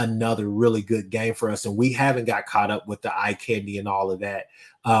another really good game for us. And we haven't got caught up with the eye candy and all of that.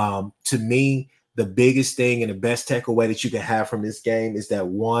 To me, the biggest thing and the best takeaway that you can have from this game is that,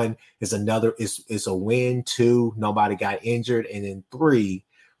 one, is a win. Two, nobody got injured. And then three,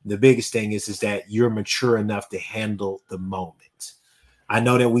 the biggest thing is that you're mature enough to handle the moment. I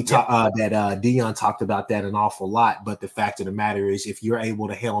know that we talk that Dion talked about that an awful lot, but the fact of the matter is, if you're able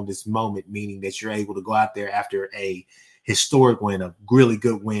to handle this moment, meaning that you're able to go out there after a historic win, a really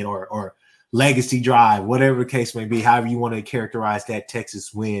good win, or legacy drive, whatever the case may be, however you want to characterize that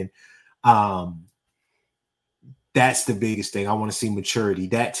Texas win, that's the biggest thing. I want to see maturity.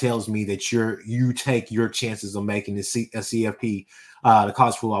 That tells me that you take your chances of making a CFP, the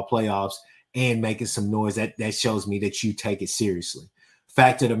college football playoffs, and making some noise. That shows me that you take it seriously.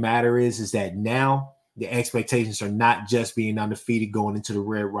 Fact of the matter is that now the expectations are not just being undefeated going into the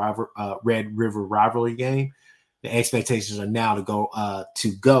Red River rivalry game. The expectations are now to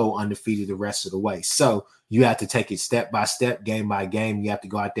go undefeated the rest of the way. So you have to take it step by step, game by game. You have to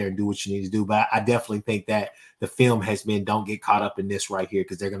go out there and do what you need to do. But I definitely think that the film has been, don't get caught up in this right here,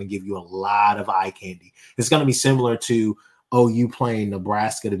 because they're going to give you a lot of eye candy. It's going to be similar to OU playing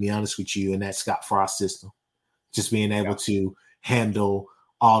Nebraska, to be honest with you, in that Scott Frost system. Just being able to handle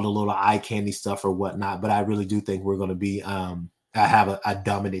all the little eye candy stuff or whatnot. But I really do think we're going to be have a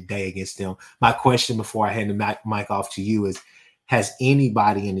dominant day against them. My question before I hand the mic off to you is, has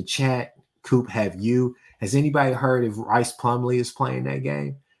anybody in the chat, Coop, has anybody heard if Rice Plumlee is playing that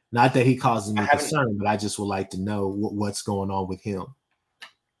game? Not that he causes me concern, but I just would like to know what's going on with him.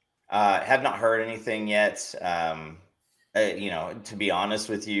 Have not heard anything yet. To be honest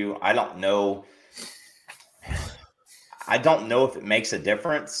with you, I don't know. I don't know if it makes a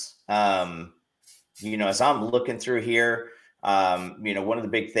difference. As I'm looking through here, one of the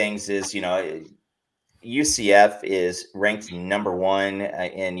big things is, UCF is ranked number one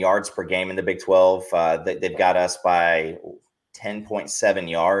in yards per game in the Big 12. They've got us by 10.7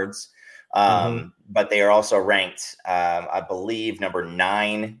 yards. But they are also ranked, I believe, number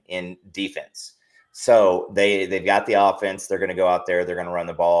 9 in defense. So they've got the offense. They're going to go out there. They're going to run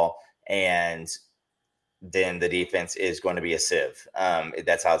the ball. And then the defense is going to be a sieve.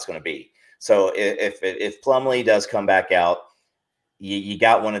 That's how it's going to be. So if Plumlee does come back out, you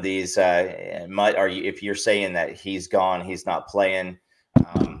got one of these. If you're saying that he's gone, he's not playing,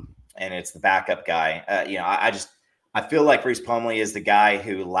 and it's the backup guy. I feel like Reese Plumlee is the guy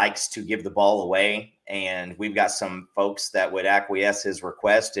who likes to give the ball away, and we've got some folks that would acquiesce his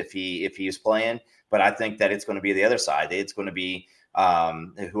request if he's playing. But I think that it's going to be the other side. It's going to be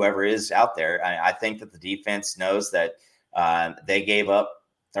whoever is out there. I think that the defense knows that they gave up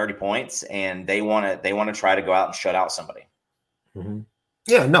 30 points, and they want to try to go out and shut out somebody. Mm-hmm.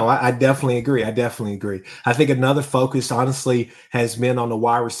 Yeah, no, I definitely agree. I think another focus, honestly, has been on the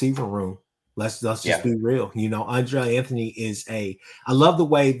wide receiver room. Let's just be real. Andre Anthony is I love the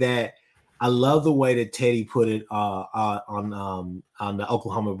way that Teddy put it on the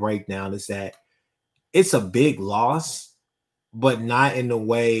Oklahoma breakdown, is that it's a big loss, but not in the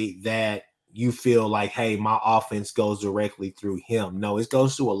way that you feel like, hey, my offense goes directly through him. No, it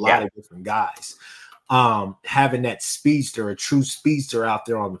goes through a lot of different guys. Having that speedster, a true speedster out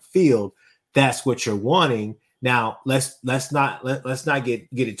there on the field, that's what you're wanting. Now, let's not get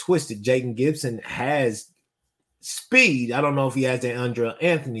it twisted. Jaden Gibson has speed. I don't know if he has that Andre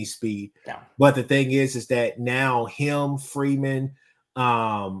Anthony speed, but the thing is that now him, Freeman,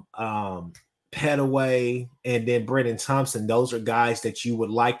 Petaway, and then Brennan Thompson, those are guys that you would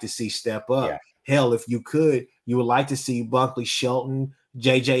like to see step up. Yeah. Hell, if you could, you would like to see Bunkley Shelton,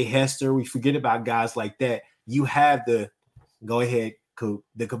 JJ Hester. We forget about guys like that. You have the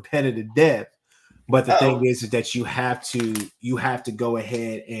competitive depth, but the thing is that you have to go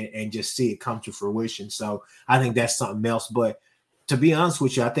ahead and just see it come to fruition. So I think that's something else. But to be honest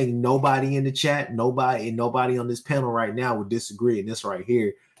with you, I think nobody in the chat, nobody on this panel right now would disagree. And this right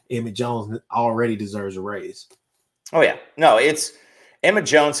here, Emmett Jones already deserves a raise. Oh yeah, no, Emmett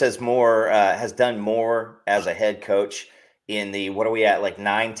Jones has done more as a head coach in the, what are we at, like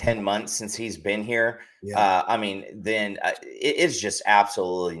 9-10 months since he's been here. Yeah. It's just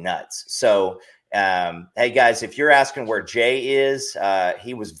absolutely nuts. So, hey guys, if you're asking where Jay is,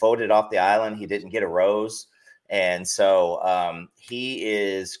 he was voted off the island. He didn't get a rose. And so he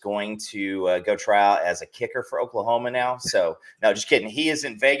is going to go try out as a kicker for Oklahoma now. So no, just kidding. He is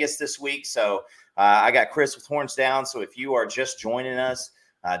in Vegas this week. So I got Chris with Horns Down. So if you are just joining us,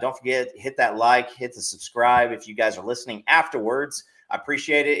 don't forget, hit that like, hit the subscribe. If you guys are listening afterwards, I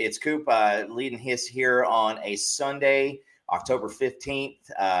appreciate it. It's Coop leading his here on a Sunday, October 15th,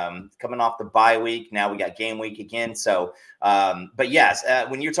 coming off the bye week. Now we got game week again. So, but yes,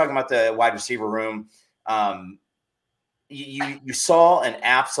 when you're talking about the wide receiver room, you saw an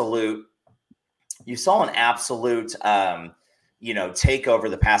absolute, takeover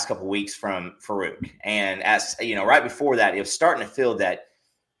the past couple of weeks from Farouk. And as you know, right before that, it was starting to feel that,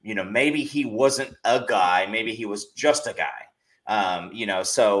 maybe he wasn't a guy, maybe he was just a guy.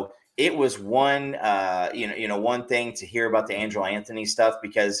 So it was one thing to hear about the Angelo Anthony stuff,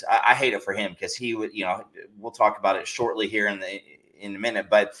 because I hate it for him, because he would, we'll talk about it shortly here in a minute,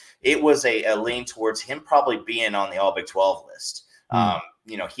 but it was a lean towards him probably being on the All Big 12 list.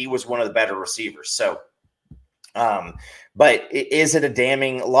 He was one of the better receivers. So, but is it a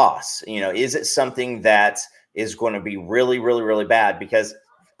damning loss? Is it something that is going to be really, really, really bad? Because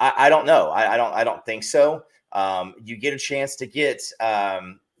I don't know. I don't think so. You get a chance to get,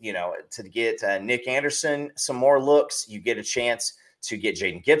 Nick Anderson some more looks. You get a chance to get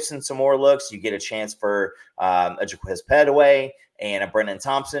Jaden Gibson some more looks. You get a chance for a Jaquiz Petaway and a Brennan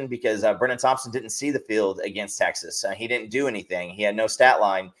Thompson, because Brennan Thompson didn't see the field against Texas. He didn't do anything. He had no stat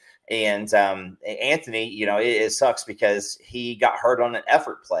line. And Anthony, it sucks because he got hurt on an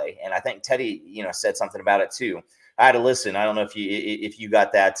effort play. And I think Teddy, said something about it too. I had to listen. I don't know if you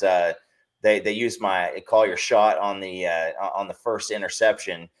got that. They used my call your shot on the first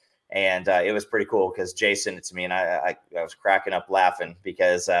interception. And it was pretty cool because Jay sent it to me, and I was cracking up laughing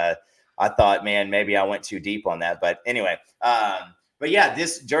because I thought, man, maybe I went too deep on that. But anyway, but yeah,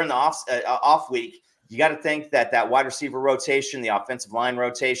 this during the off week, you got to think that wide receiver rotation, the offensive line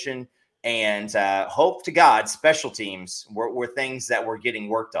rotation, and hope to God special teams were things that were getting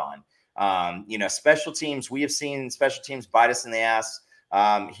worked on. Special teams, we have seen special teams bite us in the ass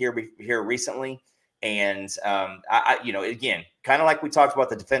here recently. And, again, kind of like we talked about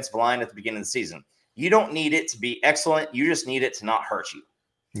the defensive line at the beginning of the season, you don't need it to be excellent. You just need it to not hurt you.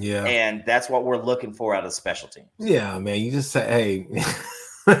 Yeah. And that's what we're looking for out of special teams. Yeah, man. You just say,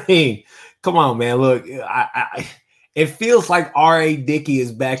 hey, come on, man. Look, it feels like R.A. Dickey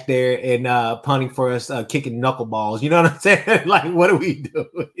is back there and punting for us, kicking knuckleballs. You know what I'm saying? Like, what are we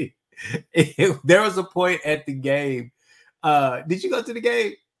doing? There was a point at the game. Did you go to the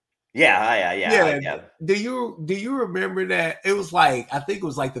game? Yeah. Do you remember that? It was like, I think it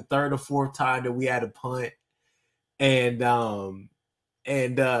was like the third or fourth time that we had a punt, and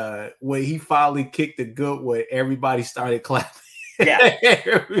when he finally kicked the good one, everybody started clapping. Yeah,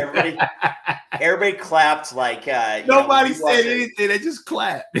 everybody clapped like nobody said anything. They just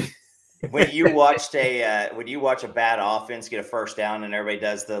clapped. When you watch a bad offense get a first down and everybody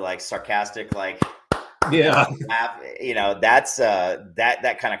does the like sarcastic like. Yeah, that's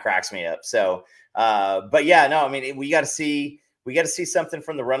that kind of cracks me up. So, but yeah, no, I mean, we got to see something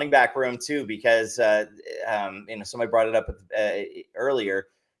from the running back room too, because somebody brought it up earlier.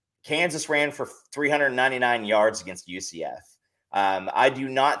 Kansas ran for 399 yards against UCF. I do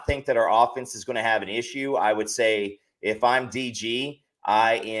not think that our offense is going to have an issue. I would say if I'm DG,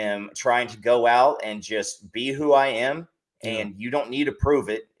 I am trying to go out and just be who I am. And you don't need to prove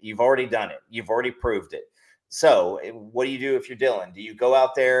it. You've already done it. You've already proved it. So what do you do if you're Dylan? Do you go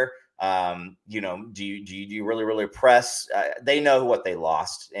out there? Do you really, really press? They know what they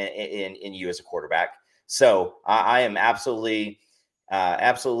lost in you as a quarterback. So I am absolutely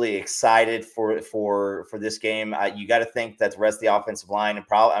excited for this game. You got to think that the rest of the offensive line and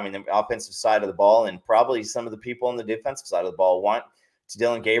the offensive side of the ball and probably some of the people on the defensive side of the ball want to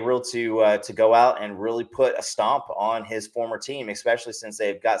Dylan Gabriel to go out and really put a stomp on his former team, especially since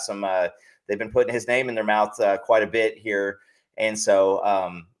they've got some they've been putting his name in their mouth quite a bit here. And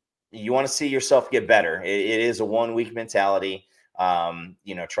so you want to see yourself get better. It is a 1 week mentality.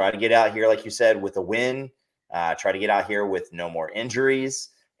 Try to get out here, like you said, with a win, try to get out here with no more injuries.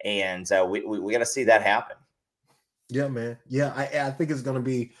 And we got to see that happen. Yeah, man. Yeah. I think it's going to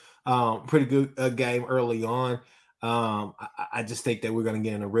be pretty good game early on. I just think that we're going to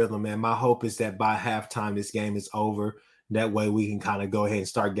get in a rhythm, man. My hope is that by halftime, this game is over. That way we can kind of go ahead and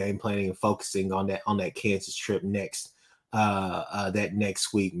start game planning and focusing on that Kansas trip next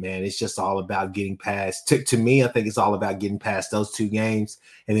week, man. It's just all about getting past to me. I think it's all about getting past those two games.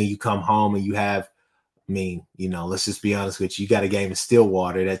 And then you come home and you have, let's just be honest with you. You got a game in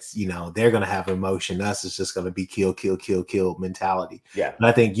Stillwater. That's, they're going to have emotion. Us is just going to be kill mentality. Yeah. But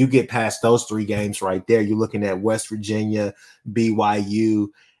I think you get past those three games right there. You're looking at West Virginia, BYU,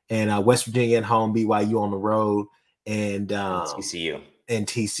 and West Virginia at home, BYU on the road, and TCU. and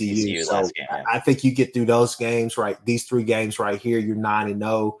TCU. TCU So last game, yeah. I think you get through those games, right? These 3 games right here, you're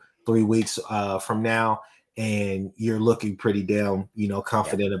 9-0 3 weeks from now, and you're looking pretty damn,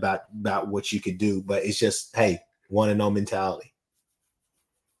 confident about what you could do. But it's just, hey, 1-0 mentality.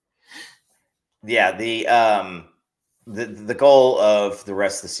 Yeah, the goal of the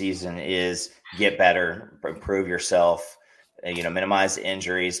rest of the season is get better, improve yourself, minimize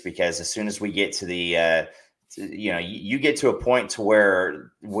injuries, because as soon as we get to the you get to a point to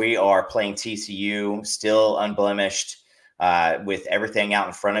where we are playing TCU still unblemished, with everything out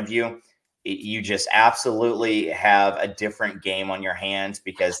in front of you, you just absolutely have a different game on your hands,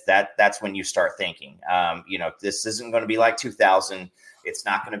 because that's when you start thinking, this isn't going to be like 2000. It's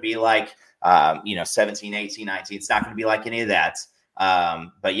not going to be like 17, 18, 19. It's not going to be like any of that.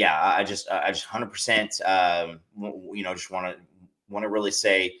 But yeah, I just 100%, just want to really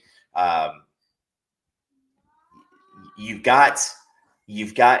say, you've got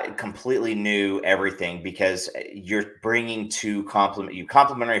completely new everything, because you're bringing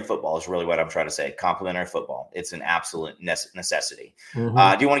complementary football is really what I'm trying to say. Complementary football. It's an absolute necessity.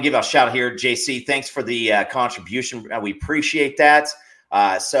 Mm-hmm. Do you want to give a shout out here, JC? Thanks for the contribution. We appreciate that.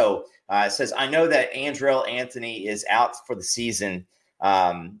 It says, I know that Andrell Anthony is out for the season,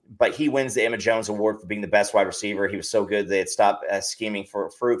 but he wins the Emma Jones Award for being the best wide receiver. He was so good they had stopped scheming for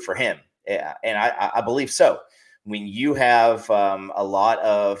fruit for him. And I believe so. When you have a lot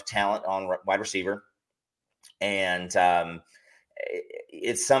of talent on wide receiver, and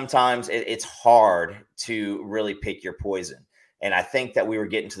it's hard to really pick your poison. And I think that we were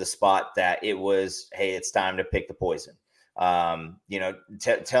getting to the spot that it was, hey, it's time to pick the poison.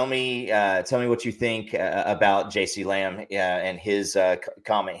 Tell me what you think about JC Lamb and his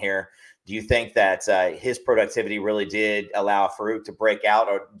comment here. Do you think that his productivity really did allow Farouk to break out,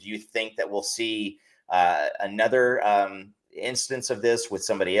 or do you think that we'll see another instance of this with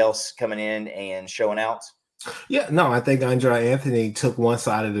somebody else coming in and showing out? Yeah, no, I think Andre Anthony took one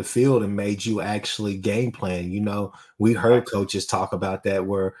side of the field and made you actually game plan. We heard coaches talk about that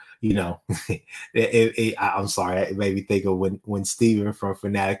where, I'm sorry, it made me think of when Steven from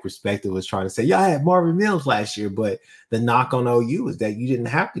Fanatic Perspective was trying to say, yeah, I had Marvin Mills last year, but the knock on OU is that you didn't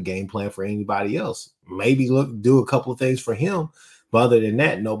have to game plan for anybody else. Maybe do a couple of things for him, but other than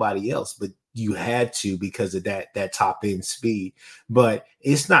that, nobody else. But you had to, because of that top end speed. But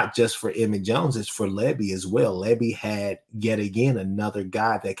it's not just for Emmett Jones, it's for Lebby as well. Lebby had yet again another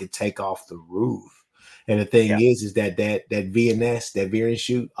guy that could take off the roof. And the thing is that VNS, that veer and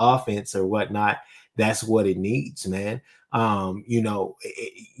shoot offense or whatnot, that's what it needs, man.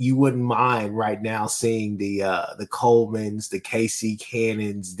 You wouldn't mind right now seeing the Colemans, the KC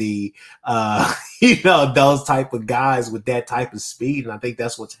Cannons, the those type of guys with that type of speed. And I think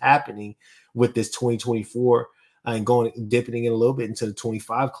that's what's happening with this 2024 and dipping in a little bit into the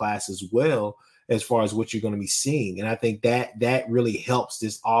 25 class as well, as far as what you're going to be seeing. And I think that really helps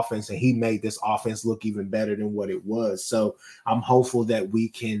this offense, and he made this offense look even better than what it was. So I'm hopeful that we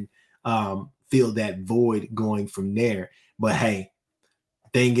can fill that void going from there. But hey,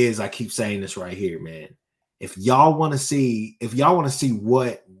 thing is, I keep saying this right here, man. If y'all want to see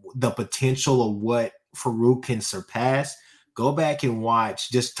what the potential of what Farouk can surpass, go back and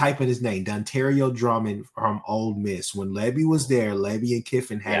watch. Just type in his name, Dontario Drummond from Ole Miss. When Lebby was there, Lebby and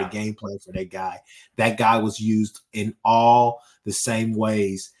Kiffin had a game plan for that guy. That guy was used in all the same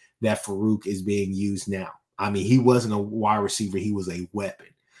ways that Farouk is being used now. I mean, he wasn't a wide receiver. He was a weapon.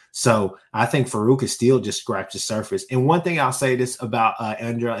 So I think Farouk is still just scratched the surface. And one thing I'll say this about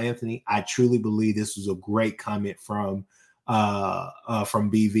Andrell Anthony, I truly believe this was a great comment from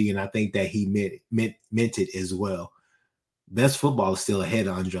BV, and I think that he meant it as well. Best football is still ahead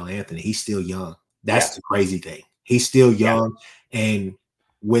of Andrell Anthony. He's still young. That's the crazy thing. He's still young, and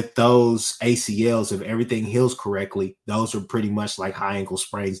with those ACLs, if everything heals correctly, those are pretty much like high ankle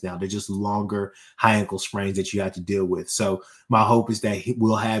sprains now. They're just longer high ankle sprains that you have to deal with. So my hope is that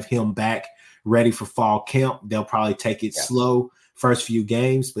we'll have him back ready for fall camp. They'll probably take it slow first few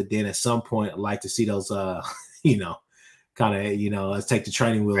games, but then at some point I'd like to see those, let's take the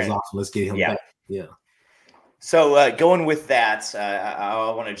training wheels off and let's get him back. Yeah. So going with that,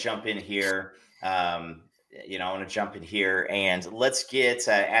 I want to jump in here. And let's get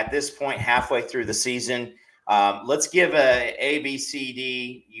at this point halfway through the season. Let's give a B, C,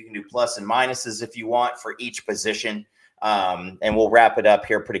 D. You can do plus and minuses if you want for each position. And we'll wrap it up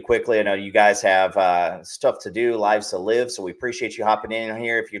here pretty quickly. I know you guys have stuff to do, lives to live. So we appreciate you hopping in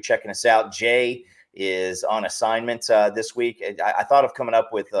here. If you're checking us out, Jay is on assignment this week. I thought of coming up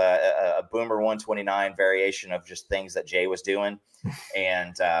with a Boomer 129 variation of just things that Jay was doing.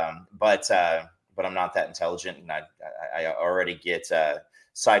 And, but but I'm not that intelligent, and I already get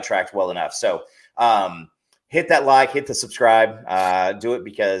sidetracked well enough. So hit that like, hit the subscribe, do it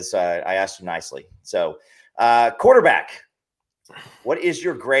because I asked you nicely. So quarterback. What is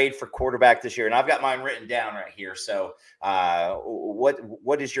your grade for quarterback this year? And I've got mine written down right here. So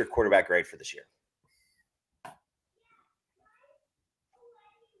what is your quarterback grade for this year?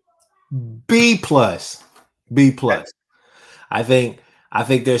 B plus. B plus. Okay. I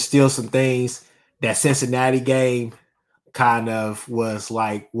think there's still some things. That Cincinnati game kind of was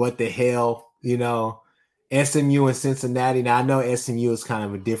like, what the hell, SMU and Cincinnati. Now I know SMU is kind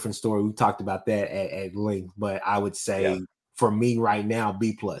of a different story. We talked about that at length, but I would say for me right now,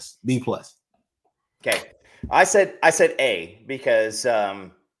 B plus. B plus. Okay. I said A because I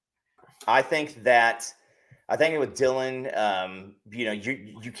think with Dylan,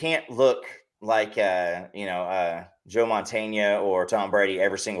 you can't look like Joe Montana or Tom Brady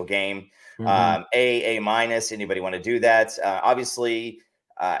every single game. Mm-hmm. A minus. Anybody want to do that? Obviously,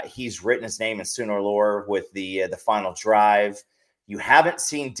 he's written his name in Sooner Lore with the final drive. You haven't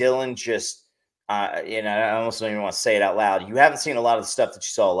seen Dylan just, I almost don't even want to say it out loud. You haven't seen a lot of the stuff that you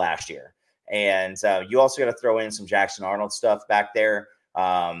saw last year, and you also got to throw in some Jackson Arnold stuff back there.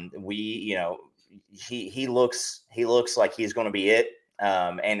 He looks like he's going to be it,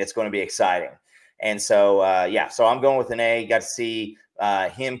 and it's going to be exciting. And so, so I'm going with an A. Got to see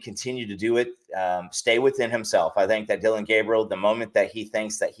him continue to do it, stay within himself. I think that Dylan Gabriel, the moment that he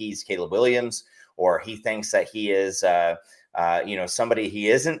thinks that he's Caleb Williams, or he thinks that he is, somebody he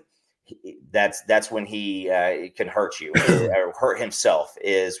isn't, that's when he can hurt you or hurt himself.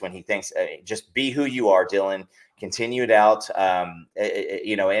 Is when he thinks, just be who you are, Dylan. Continue it out,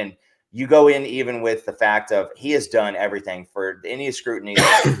 and you go in even with the fact of he has done everything for any scrutiny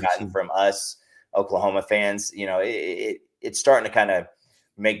that he's gotten from us Oklahoma fans. It's starting to kind of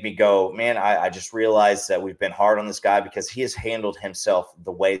make me go, man, I just realized that we've been hard on this guy because he has handled himself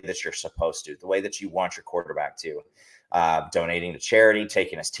the way that you're supposed to, the way that you want your quarterback to. Donating to charity,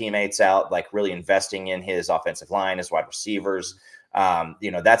 taking his teammates out, like really investing in his offensive line, his wide receivers.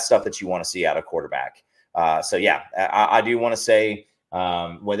 That's stuff that you want to see out of quarterback. I do want to say,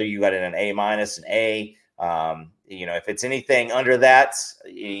 whether you got an A minus, an A, if it's anything under that,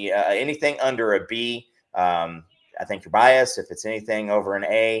 anything under a B, I think you're biased. If it's anything over an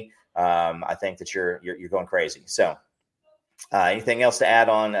A, I think that you're going crazy. So, anything else to add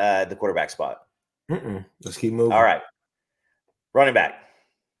on the quarterback spot? Let's keep moving. All right, running back.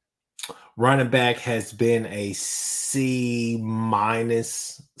 Running back has been a C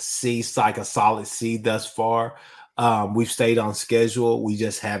minus, C, like a solid C thus far. We've stayed on schedule. We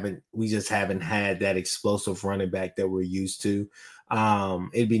just haven't had that explosive running back that we're used to.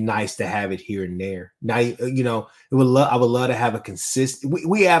 It'd be nice to have it here and there. Now, I would love to have a consistent.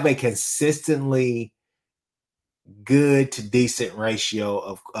 We have a consistently good to decent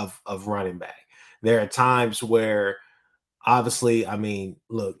ratio of running back. There are times where, obviously,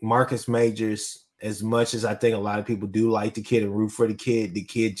 look, Marcus Majors, as much as I think a lot of people do like the kid and root for the kid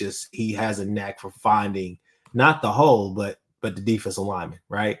he has a knack for finding not the hole, but the defensive lineman,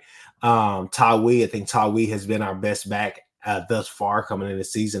 right? I think Tawee has been our best back thus far coming in the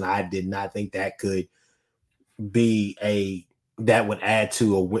season. I did not think that could be that would add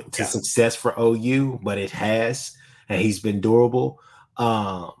to success for OU, but it has, and he's been durable.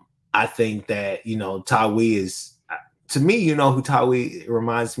 I think that, Tawee is, to me, who Tawee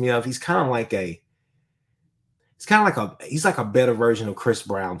reminds me of? He's like a better version of Chris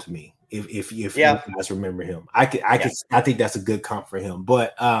Brown to me. If you guys remember him, I think that's a good comp for him.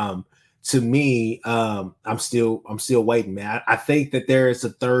 But to me, I'm still waiting, man. I think that there is a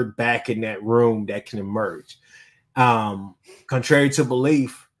third back in that room that can emerge. Contrary to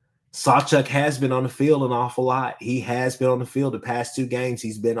belief, Sawchuk has been on the field an awful lot. He has been on the field the past 2 games.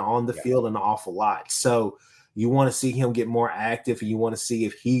 He's been on the field an awful lot. So you want to see him get more active, and you want to see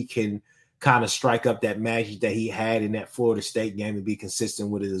if he can kind of strike up that magic that he had in that Florida State game and be consistent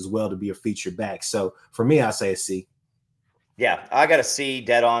with it as well to be a feature back. So for me, I say a C. Yeah, I got a C,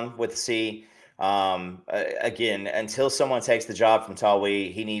 dead on with a C. Again, until someone takes the job from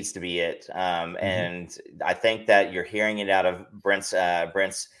Tawee, he needs to be it. And I think that you're hearing it out of Brent's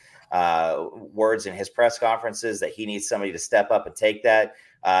words in his press conferences that he needs somebody to step up and take that.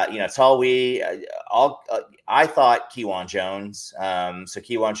 Tawee, I thought Kewan Jones. So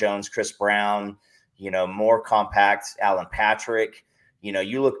Kewan Jones, Chris Brown, more compact Alan Patrick.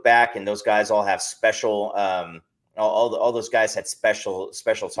 You look back and those guys all have special. All those guys had special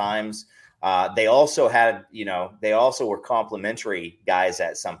times. They also had, they also were complimentary guys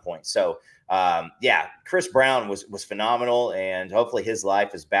at some point. So Yeah, Chris Brown was phenomenal, and hopefully his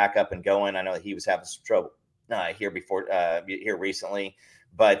life is back up and going. I know that he was having some trouble here recently,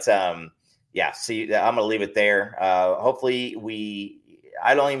 but yeah. See, I'm gonna leave it there. Hopefully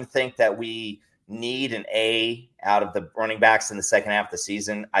I don't even think that we need an A out of the running backs in the second half of the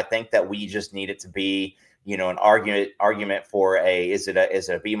season. I think that we just need it to be, an argument for is it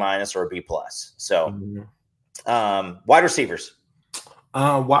a B minus or a B plus. So, wide receivers.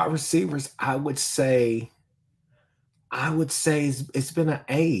 Wide receivers, I would say it's been an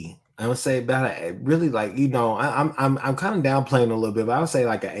A. I would say about a really, like, I'm kind of downplaying a little bit, but I would say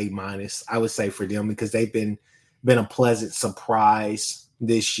like an A minus. I would say for them, because they've been a pleasant surprise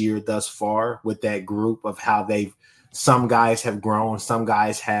this year thus far with that group of how some guys have grown, some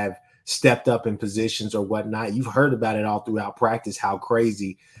guys have stepped up in positions or whatnot. You've heard about it all throughout practice, how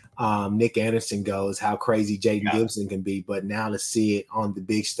crazy Nick Anderson goes, how crazy Jaden Gibson can be. But now to see it on the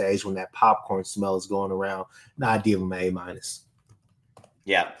big stage when that popcorn smell is going around, I give him an A minus.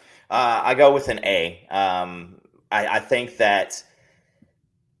 Yeah, I go with an A. I think that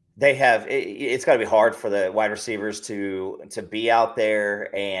they have it's got to be hard for the wide receivers to be out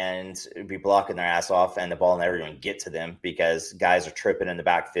there and be blocking their ass off, and the ball never even get to them because guys are tripping in the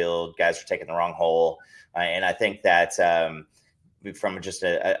backfield, guys are taking the wrong hole, and I think that from just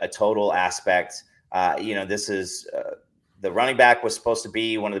a total aspect, this is the running back was supposed to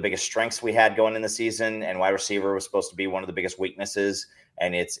be one of the biggest strengths we had going in the season, and wide receiver was supposed to be one of the biggest weaknesses,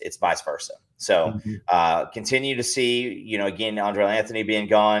 and it's vice versa. So continue to see, again, Andre Anthony being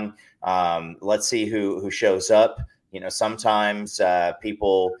gone. Let's see who shows up. Sometimes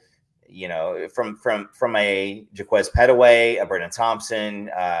people, from a Jaquez Petaway, a Brendan Thompson,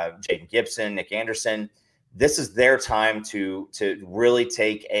 Jaden Gibson, Nick Anderson, this is their time to really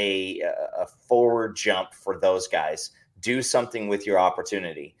take a forward jump for those guys. Do something with your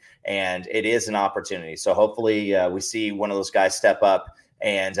opportunity, and it is an opportunity. So hopefully we see one of those guys step up,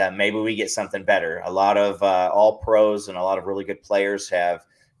 and maybe we get something better. A lot of all pros and a lot of really good players have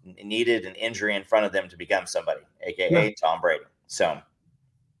needed an injury in front of them to become somebody, aka Tom Brady. So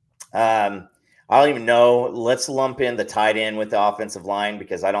I don't even know. Let's lump in the tight end with the offensive line,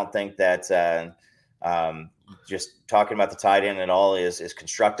 because I don't think that just talking about the tight end at all is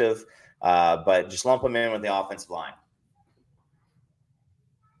constructive. But just lump them in with the offensive line.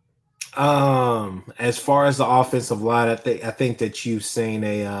 As far as the offensive line, I think that you've seen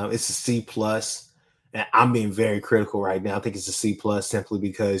it's a C plus. And I'm being very critical right now. I think it's a C plus simply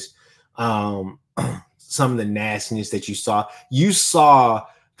because some of the nastiness that you saw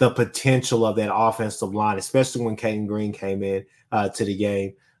the potential of that offensive line, especially when Caden Green came in to the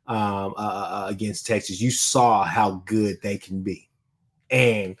game against Texas. You saw how good they can be.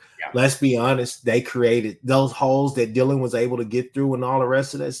 And let's be honest, they created those holes that Dylan was able to get through and all the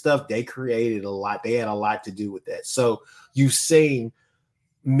rest of that stuff. They created a lot. They had a lot to do with that. So you've seen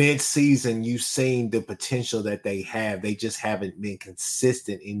mid-season, you've seen the potential that they have. They just haven't been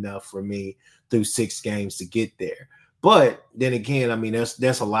consistent enough for me through 6 games to get there. But then again, I mean,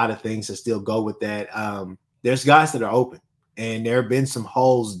 there's a lot of things that still go with that. There's guys that are open, and there have been some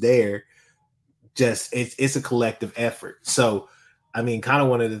holes there. Just it's a collective effort. So I mean, kind of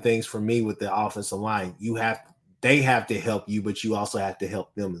one of the things for me with the offensive line, they have to help you, but you also have to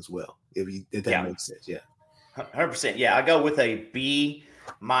help them as well. If that makes sense. Yeah. 100%. Yeah. I go with a B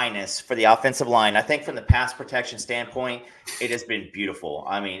minus for the offensive line. I think from the pass protection standpoint, it has been beautiful.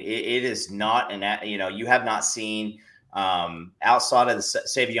 I mean, it is not you have not seen outside of the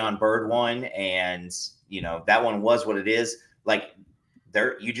Savion Bird one, and that one was what it is. Like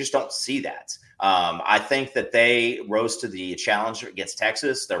you just don't see that. I think that they rose to the challenge against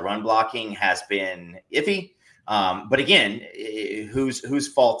Texas. Their run blocking has been iffy. But again, whose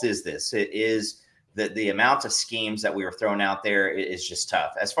fault is this? It is the amount of schemes that we were throwing out there is just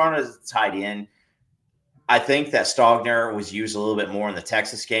tough. As far as the tight end, I think that Stogner was used a little bit more in the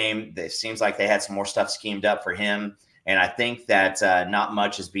Texas game. It seems like they had some more stuff schemed up for him. And I think that not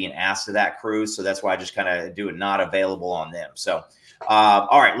much is being asked of that crew. So that's why I just kind of do it not available on them. So,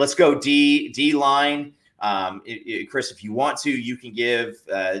 all right, let's go D line. Chris, if you want to, you can give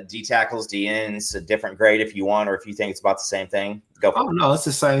D tackles, D ends a different grade if you want, or if you think it's about the same thing. Go for it. No, it's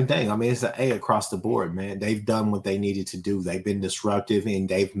the same thing. I mean, it's an A across the board, man. They've done what they needed to do. They've been disruptive, and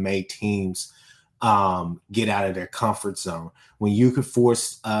they've made teams get out of their comfort zone. When you could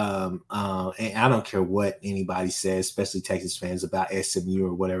force, and I don't care what anybody says, especially Texas fans, about SMU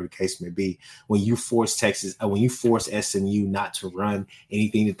or whatever the case may be, when you force SMU not to run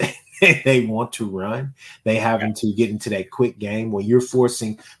anything that they want to run, they having to get into that quick game when you're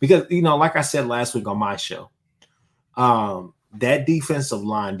forcing, because, like I said last week on my show, that defensive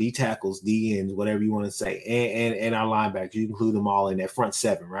line, D tackles, D ends, whatever you want to say, and our linebackers, you include them all in that front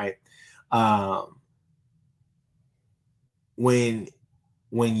seven, right? When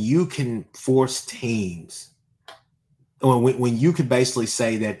you can force teams, when you could basically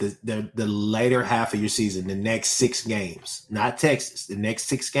say that the later half of your season, the next 6 games, not Texas, the next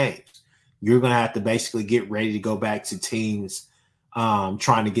 6 games, you're going to have to basically get ready to go back to teams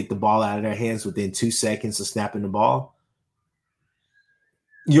trying to get the ball out of their hands within 2 seconds of snapping the ball.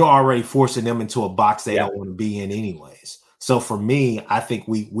 You're already forcing them into a box they don't want to be in anyways. So for me, I think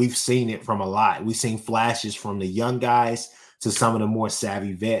we've seen it from a lot. We've seen flashes from the young guys to some of the more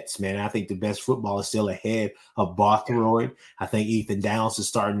savvy vets, man. I think the best football is still ahead of Bothroyd. I think Ethan Downs is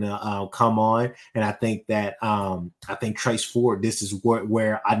starting to come on. And I think that I think Trace Ford, this is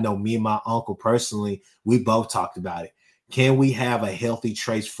where I know me and my uncle personally, we both talked about it. Can we have a healthy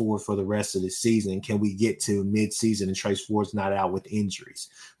Trace Ford for the rest of the season? Can we get to midseason and Trace Ford's not out with injuries?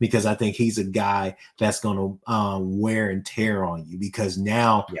 Because I think he's a guy that's going to wear and tear on you, because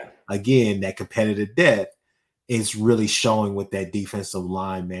now, again, that competitive depth is really showing with that defensive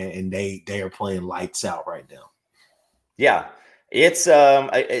line, man, and they are playing lights out right now. Yeah, it's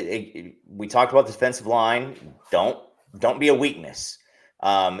we talked about the defensive line. Don't be a weakness.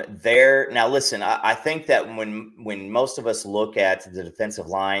 Now listen, I think that when most of us look at the defensive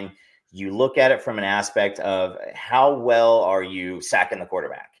line, you look at it from an aspect of how well are you sacking the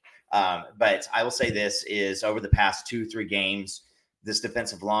quarterback. But I will say this is over the past 2-3 games, this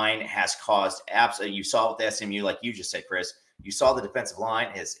defensive line has caused absolutely. You saw with SMU, like you just said, Chris. You saw the defensive line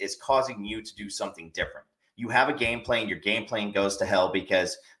is causing you to do something different. You have a game plan. Your game plan goes to hell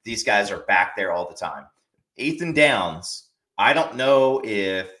because these guys are back there all the time. Ethan Downs, I don't know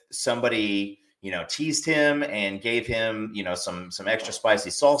if somebody teased him and gave him some extra spicy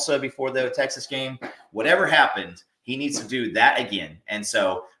salsa before the Texas game. Whatever happened, he needs to do that again. And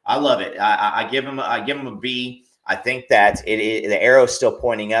so I love it. I give him a B. I think that the arrow is still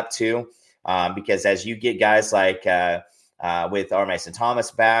pointing up too, because as you get guys like with R. Mason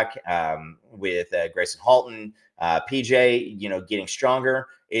Thomas back, with Grayson Halton, PJ, getting stronger,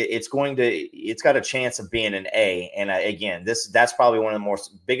 it's got a chance of being an A. And again, that's probably one of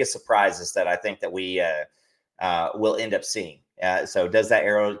the biggest surprises that I think that we will end up seeing. So does that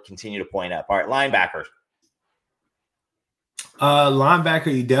arrow continue to point up? All right, linebacker. Linebacker,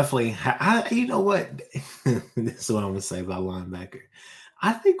 you definitely. You know what? This is what I'm gonna say about linebacker.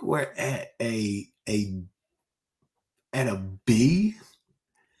 I think we're at a B.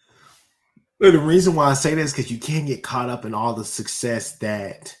 But the reason why I say that is because you can't get caught up in all the success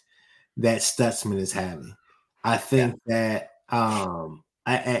that Stutzman is having. I think that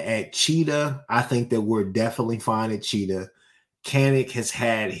at Cheetah, I think that we're definitely fine at Cheetah. Kanik has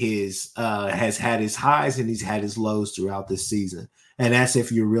had his highs and he's had his lows throughout this season, and that's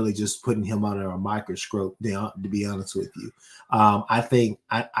if you're really just putting him under a microscope. To be honest with you, I think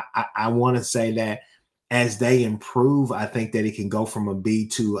I want to say that as they improve, I think that it can go from a B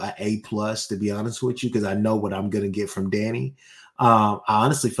to an A+. To be honest with you, because I know what I'm going to get from Danny. I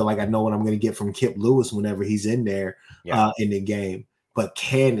honestly feel like I know what I'm going to get from Kip Lewis whenever he's in there in the game. But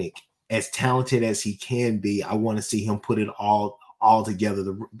Kanik, as talented as he can be, I want to see him put it all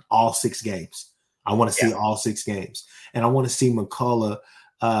together, all 6 games. I want to see all 6 games. And I want to see McCullough.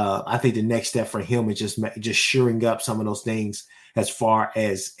 I think the next step for him is just shoring up some of those things as far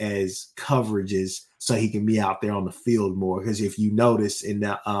as coverages, so he can be out there on the field more. Because if you notice in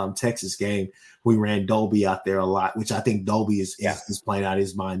the Texas game, we ran Dolby out there a lot, which I think Dolby is playing out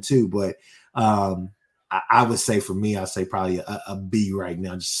his mind too. But I would say for me, I'd say probably a B right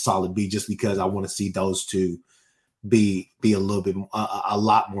now, just a solid B, just because I want to see those two be a little bit a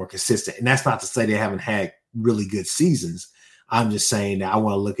lot more consistent. And that's not to say they haven't had really good seasons. I'm just saying that I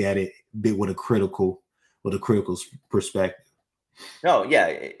want to look at it a bit with a critical perspective. No, yeah,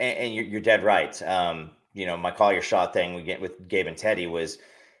 and you're dead right. My call your shot thing we get with Gabe and Teddy was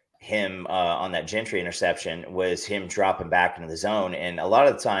him on that Gentry interception, was him dropping back into the zone. And a lot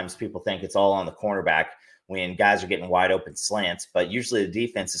of the times people think it's all on the cornerback when guys are getting wide open slants, but usually the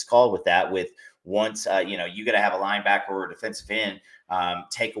defense is called with that. With once you got to have a linebacker or a defensive end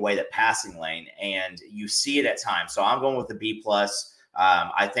take away that passing lane, and you see it at times. So I'm going with the B+.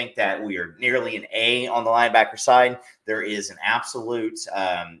 I think that we are nearly an A on the linebacker side. There is an absolute,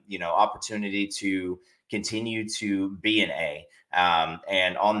 opportunity to continue to be an A.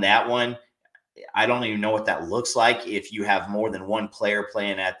 And on that one, I don't even know what that looks like if you have more than one player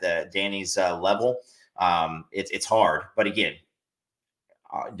playing at the Danny's level. It's hard, but again,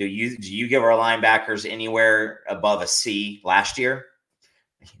 do you give our linebackers anywhere above a C last year?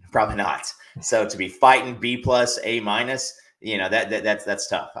 Probably not. So to be fighting B+, A-, that's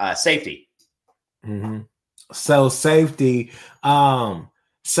tough. Safety. Mm-hmm. So safety, I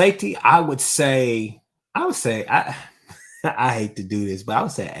would say, I I hate to do this, but I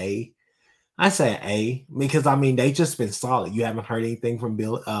would say A. I say A because I mean they just been solid. You haven't heard anything from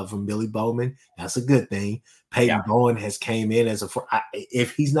Billy Bowman. That's a good thing. Peyton Yeah. Bowen has came in as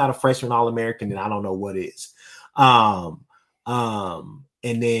if he's not a freshman All American, then I don't know what is. Um,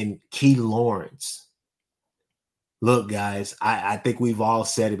 and then Key Lawrence. Look, guys, I think we've all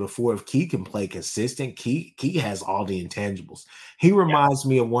said it before. If Key can play consistent, Key has all the intangibles. He Yeah. reminds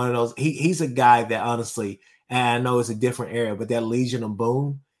me of one of those. He's a guy that honestly, and I know it's a different era, but that Legion of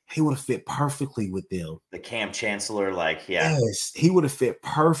Boom, he would have fit perfectly with them. The Cam Chancellor, yeah. Yes, he would have fit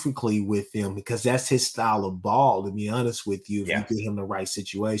perfectly with them because that's his style of ball, to be honest with you, if you get him the right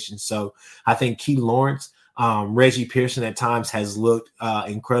situation. So I think Key Lawrence, Reggie Pearson at times has looked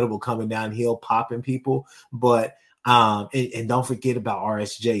incredible coming downhill, popping people, but and don't forget about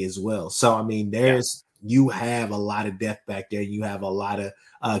RSJ as well. So I mean, you have a lot of depth back there. You have a lot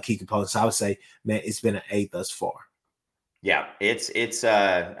of key components. So I would say, man, it's been an A thus far. Yeah, it's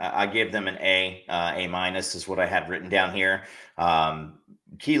I give them an A minus is what I had written down here.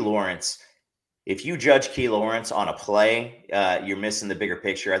 Key Lawrence, if you judge Key Lawrence on a play, you're missing the bigger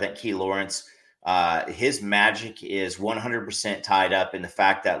picture. I think Key Lawrence, his magic is 100% tied up in the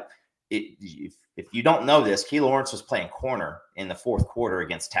fact that if you don't know this, Key Lawrence was playing corner in the fourth quarter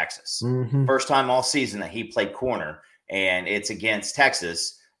against Texas. Mm-hmm. First time all season that he played corner, and it's against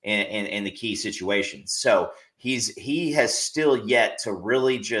Texas in the key situations. So he has still yet to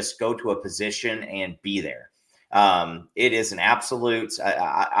really just go to a position and be there. It is an absolute.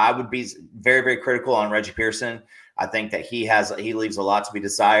 I would be very, very critical on Reggie Pearson. I think that he leaves a lot to be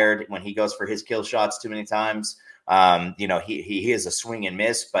desired when he goes for his kill shots too many times. He is a swing and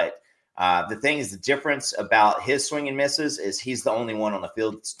miss, but the thing is, the difference about his swing and misses is he's the only one on the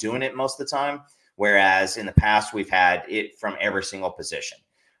field that's doing it most of the time. Whereas in the past, we've had it from every single position.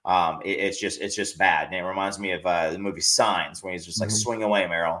 It's just bad. And it reminds me of the movie Signs, when he's just like, swing away,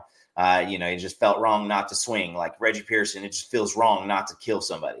 Merrill. He just felt wrong not to swing. Like Reggie Pearson, it just feels wrong not to kill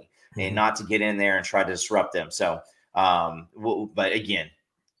somebody and not to get in there and try to disrupt them. So, but again,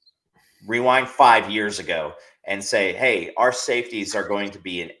 rewind 5 years ago and say, hey, our safeties are going to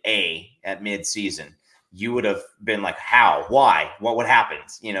be an A at midseason. You would have been like, how, why, what would happen?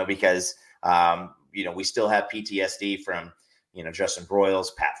 Because, we still have PTSD from, Justin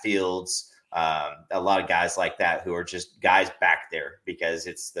Broyles, Pat Fields, a lot of guys like that who are just guys back there because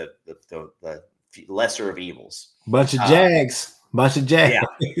it's the lesser of evils. Bunch of Jags.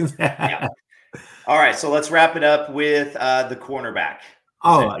 Yeah. All right, so let's wrap it up with the cornerback.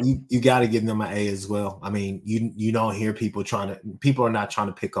 Oh, you got to give them an A as well. I mean, you don't hear people are not trying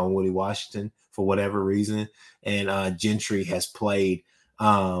to pick on Woody Washington for whatever reason, and Gentry has played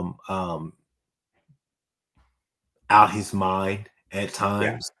out his mind at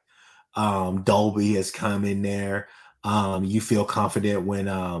times. Yeah. Dolby has come in there. You feel confident when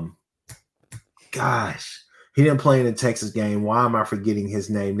he didn't play in the Texas game. Why am I forgetting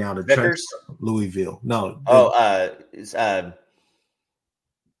his name now? The transfer, Louisville. No.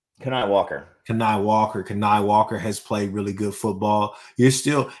 Kanai Walker. Kanai Walker has played really good football. You're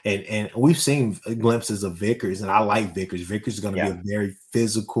still, and we've seen glimpses of Vickers, and I like Vickers. Vickers is going to be a very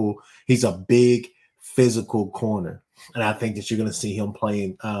physical. He's a big physical corner, and I think that you're going to see him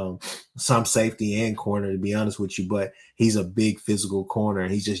playing some safety and corner, to be honest with you. But he's a big physical corner,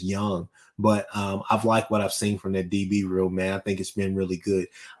 and he's just young. But I've liked what I've seen from that DB room, man. I think it's been really good.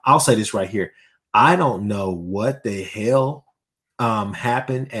 I'll say this right here. I don't know what the hell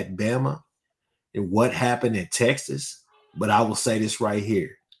happened at Bama and what happened at Texas, but I will say this right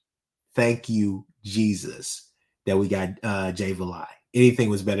here. Thank you, Jesus, that we got Jay Valai. Anything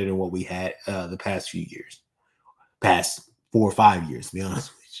was better than what we had the past few years, past 4 or 5 years, to be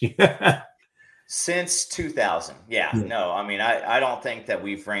honest with you. Since 2000. No, I mean, I don't think that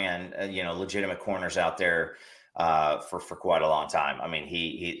we've ran, legitimate corners out there for quite a long time. I mean,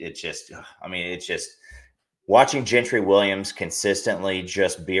 it's just watching Gentry Williams consistently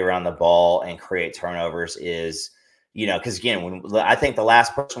just be around the ball and create turnovers is, because again, I think the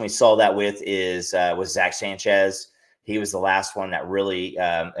last person we saw that with was Zach Sanchez. He was the last one that really,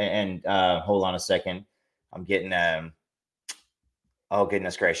 hold on a second. I'm getting, oh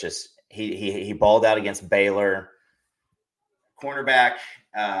goodness gracious. He balled out against Baylor. Cornerback,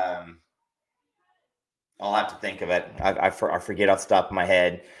 I'll have to think of it. I forget off the top of my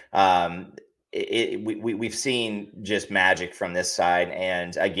head. We've seen just magic from this side,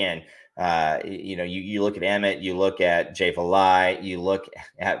 and again, You look at Emmett, you look at Jay Valai, you look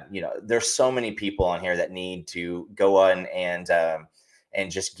at, there's so many people on here that need to go on and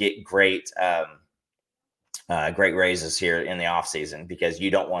just get great raises here in the off season, because you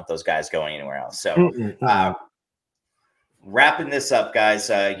don't want those guys going anywhere else. So, wrapping this up, guys.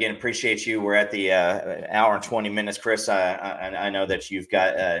 Again, appreciate you. We're at the hour and 20 minutes, Chris. I know that you've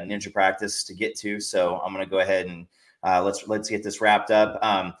got ninja practice to get to, so I'm going to go ahead and let's get this wrapped up.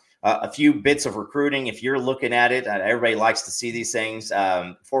 A few bits of recruiting, if you're looking at it. Everybody likes to see these things.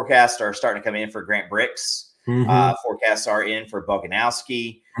 Forecasts are starting to come in for Grant Bricks. Forecasts are in for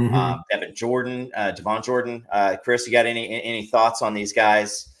Boganowski, Devon Jordan. Chris, you got any thoughts on these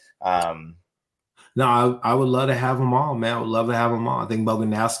guys? No, I would love to have them all, man. I would love to have them all. I think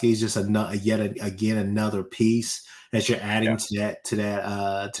Boganowski is just another piece that you're adding to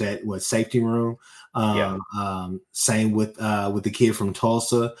that safety room. Same with the kid from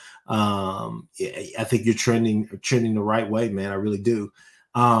Tulsa. I think you're trending the right way, man. I really do.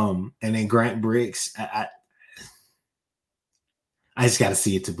 And then Grant Bricks, I just got to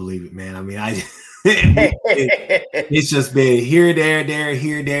see it to believe it, man. I mean, it's just been here,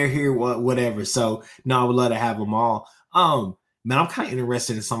 there, whatever. So no, I would love to have them all. Man, I'm kind of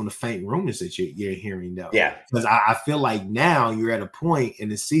interested in some of the faint rumors that you're hearing, though. Yeah, because I feel like now you're at a point in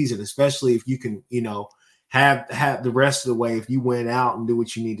the season, especially if you can, have the rest of the way. If you went out and do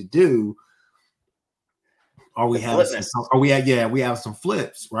what you need to do, we have some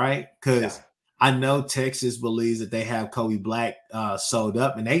flips, right? Because I know Texas believes that they have Kobe Black sold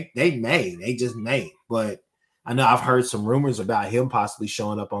up, and they just may. But I know I've heard some rumors about him possibly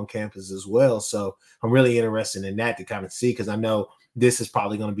showing up on campus as well. So I'm really interested in that to kind of see, because I know this is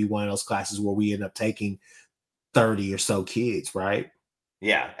probably going to be one of those classes where we end up taking 30 or so kids, right?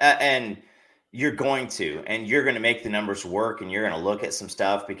 Yeah, and you're going to make the numbers work, and you're going to look at some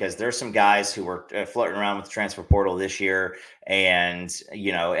stuff, because there's some guys who were floating around with the transfer portal this year. And,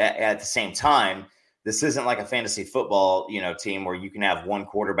 at the same time, this isn't like a fantasy football, team where you can have one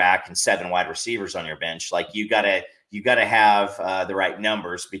quarterback and 7 wide receivers on your bench. Like, you gotta have the right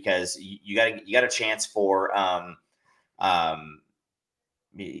numbers, because you got a chance for, some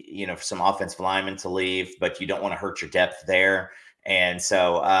offensive linemen to leave, but you don't want to hurt your depth there. And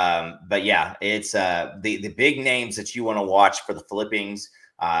so, but yeah, it's the big names that you want to watch for the flippings.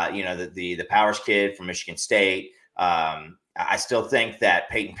 The Powers kid from Michigan State. I still think that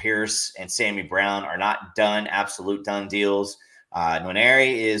Peyton Pierce and Sammy Brown are not absolute done deals.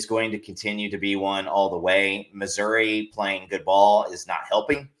 Nwaneri is going to continue to be one all the way. Missouri playing good ball is not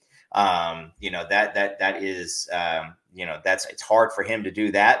helping. That is, it's hard for him to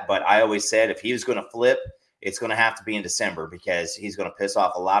do that. But I always said, if he was going to flip, it's going to have to be in December, because he's going to piss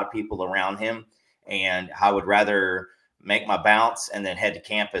off a lot of people around him. And I would rather make my bounce and then head to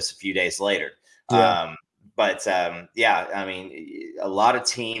campus a few days later. Yeah. I mean, a lot of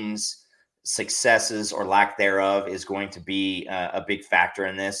teams' successes or lack thereof is going to be a big factor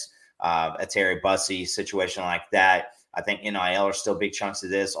in this. A Terry Bussey situation like that. I think NIL are still big chunks of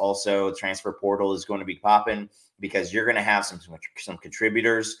this. Also, the transfer portal is going to be popping, because you're going to have some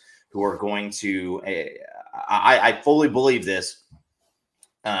contributors who are going to I fully believe this.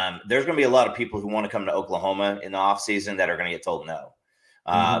 There's going to be a lot of people who want to come to Oklahoma in the offseason that are going to get told no,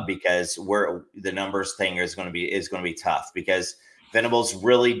 because the numbers thing is going to be tough, because Venables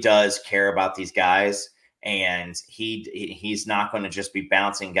really does care about these guys, and he's not going to just be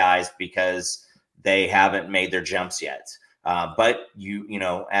bouncing guys because they haven't made their jumps yet. But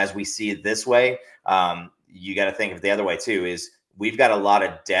as we see it this way, you got to think of it the other way too. Is we've got a lot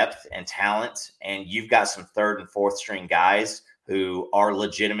of depth and talent, and you've got some 3rd and 4th string guys who are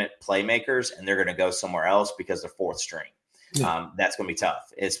legitimate playmakers, and they're going to go somewhere else because they're 4th string. Yeah. That's going to be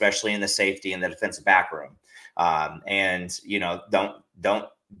tough, especially in the safety and the defensive back room.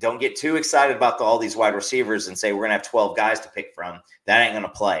 Don't get too excited about all these wide receivers and say we're going to have 12 guys to pick from. That ain't going to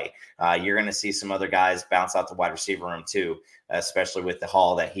play. You're going to see some other guys bounce out the wide receiver room too, especially with the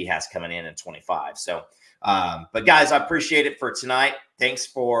haul that he has coming in 25. So, but guys, I appreciate it for tonight. Thanks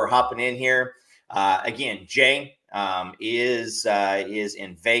for hopping in here. Again, Jay is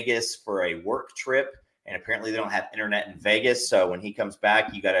in Vegas for a work trip, and apparently they don't have internet in Vegas. So when he comes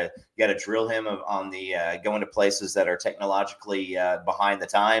back, you gotta drill him on the going to places that are technologically behind the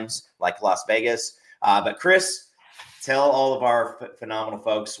times, like Las Vegas. But Chris, tell all of our phenomenal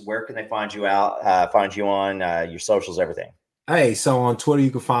folks, where can they find you on your socials, everything. Hey, so on Twitter,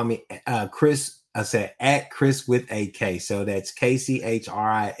 you can find me, Chris. I said at Chris with a K. So that's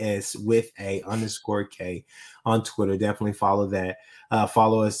KCHRIS with a _K on Twitter. Definitely follow that.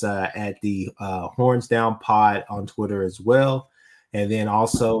 Follow us at the Horns Down Pod on Twitter as well. And then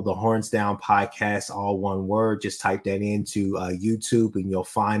also the Horns Down podcast, all one word. Just type that into YouTube and you'll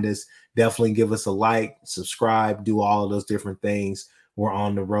find us. Definitely give us a like, subscribe, do all of those different things. We're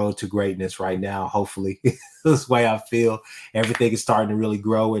on the road to greatness right now. Hopefully, this way I feel everything is starting to really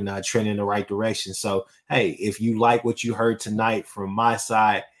grow and trend in the right direction. So, hey, if you like what you heard tonight from my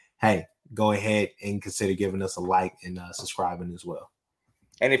side, hey, go ahead and consider giving us a like and subscribing as well.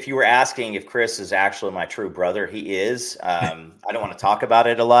 And if you were asking if Chris is actually my true brother, he is. I don't want to talk about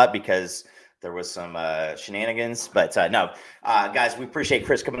it a lot because there was some shenanigans, but no, guys, we appreciate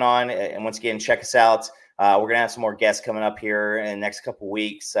Chris coming on. And once again, check us out. We're going to have some more guests coming up here in the next couple of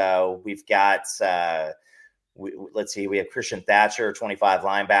weeks. We've got, let's see, we have Christian Thatcher, 25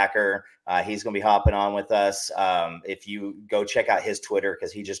 linebacker. He's going to be hopping on with us. If you go check out his Twitter,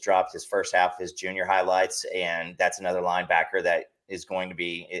 because he just dropped his first half of his junior highlights, and that's another linebacker that is going to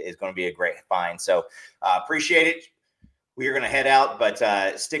be a great find. So appreciate it. We are going to head out,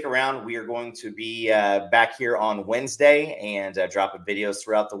 but stick around. We are going to be back here on Wednesday and dropping videos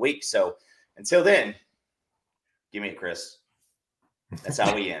throughout the week. So until then, give me a Chris. That's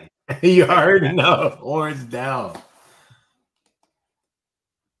how we end. You already know. Horns down.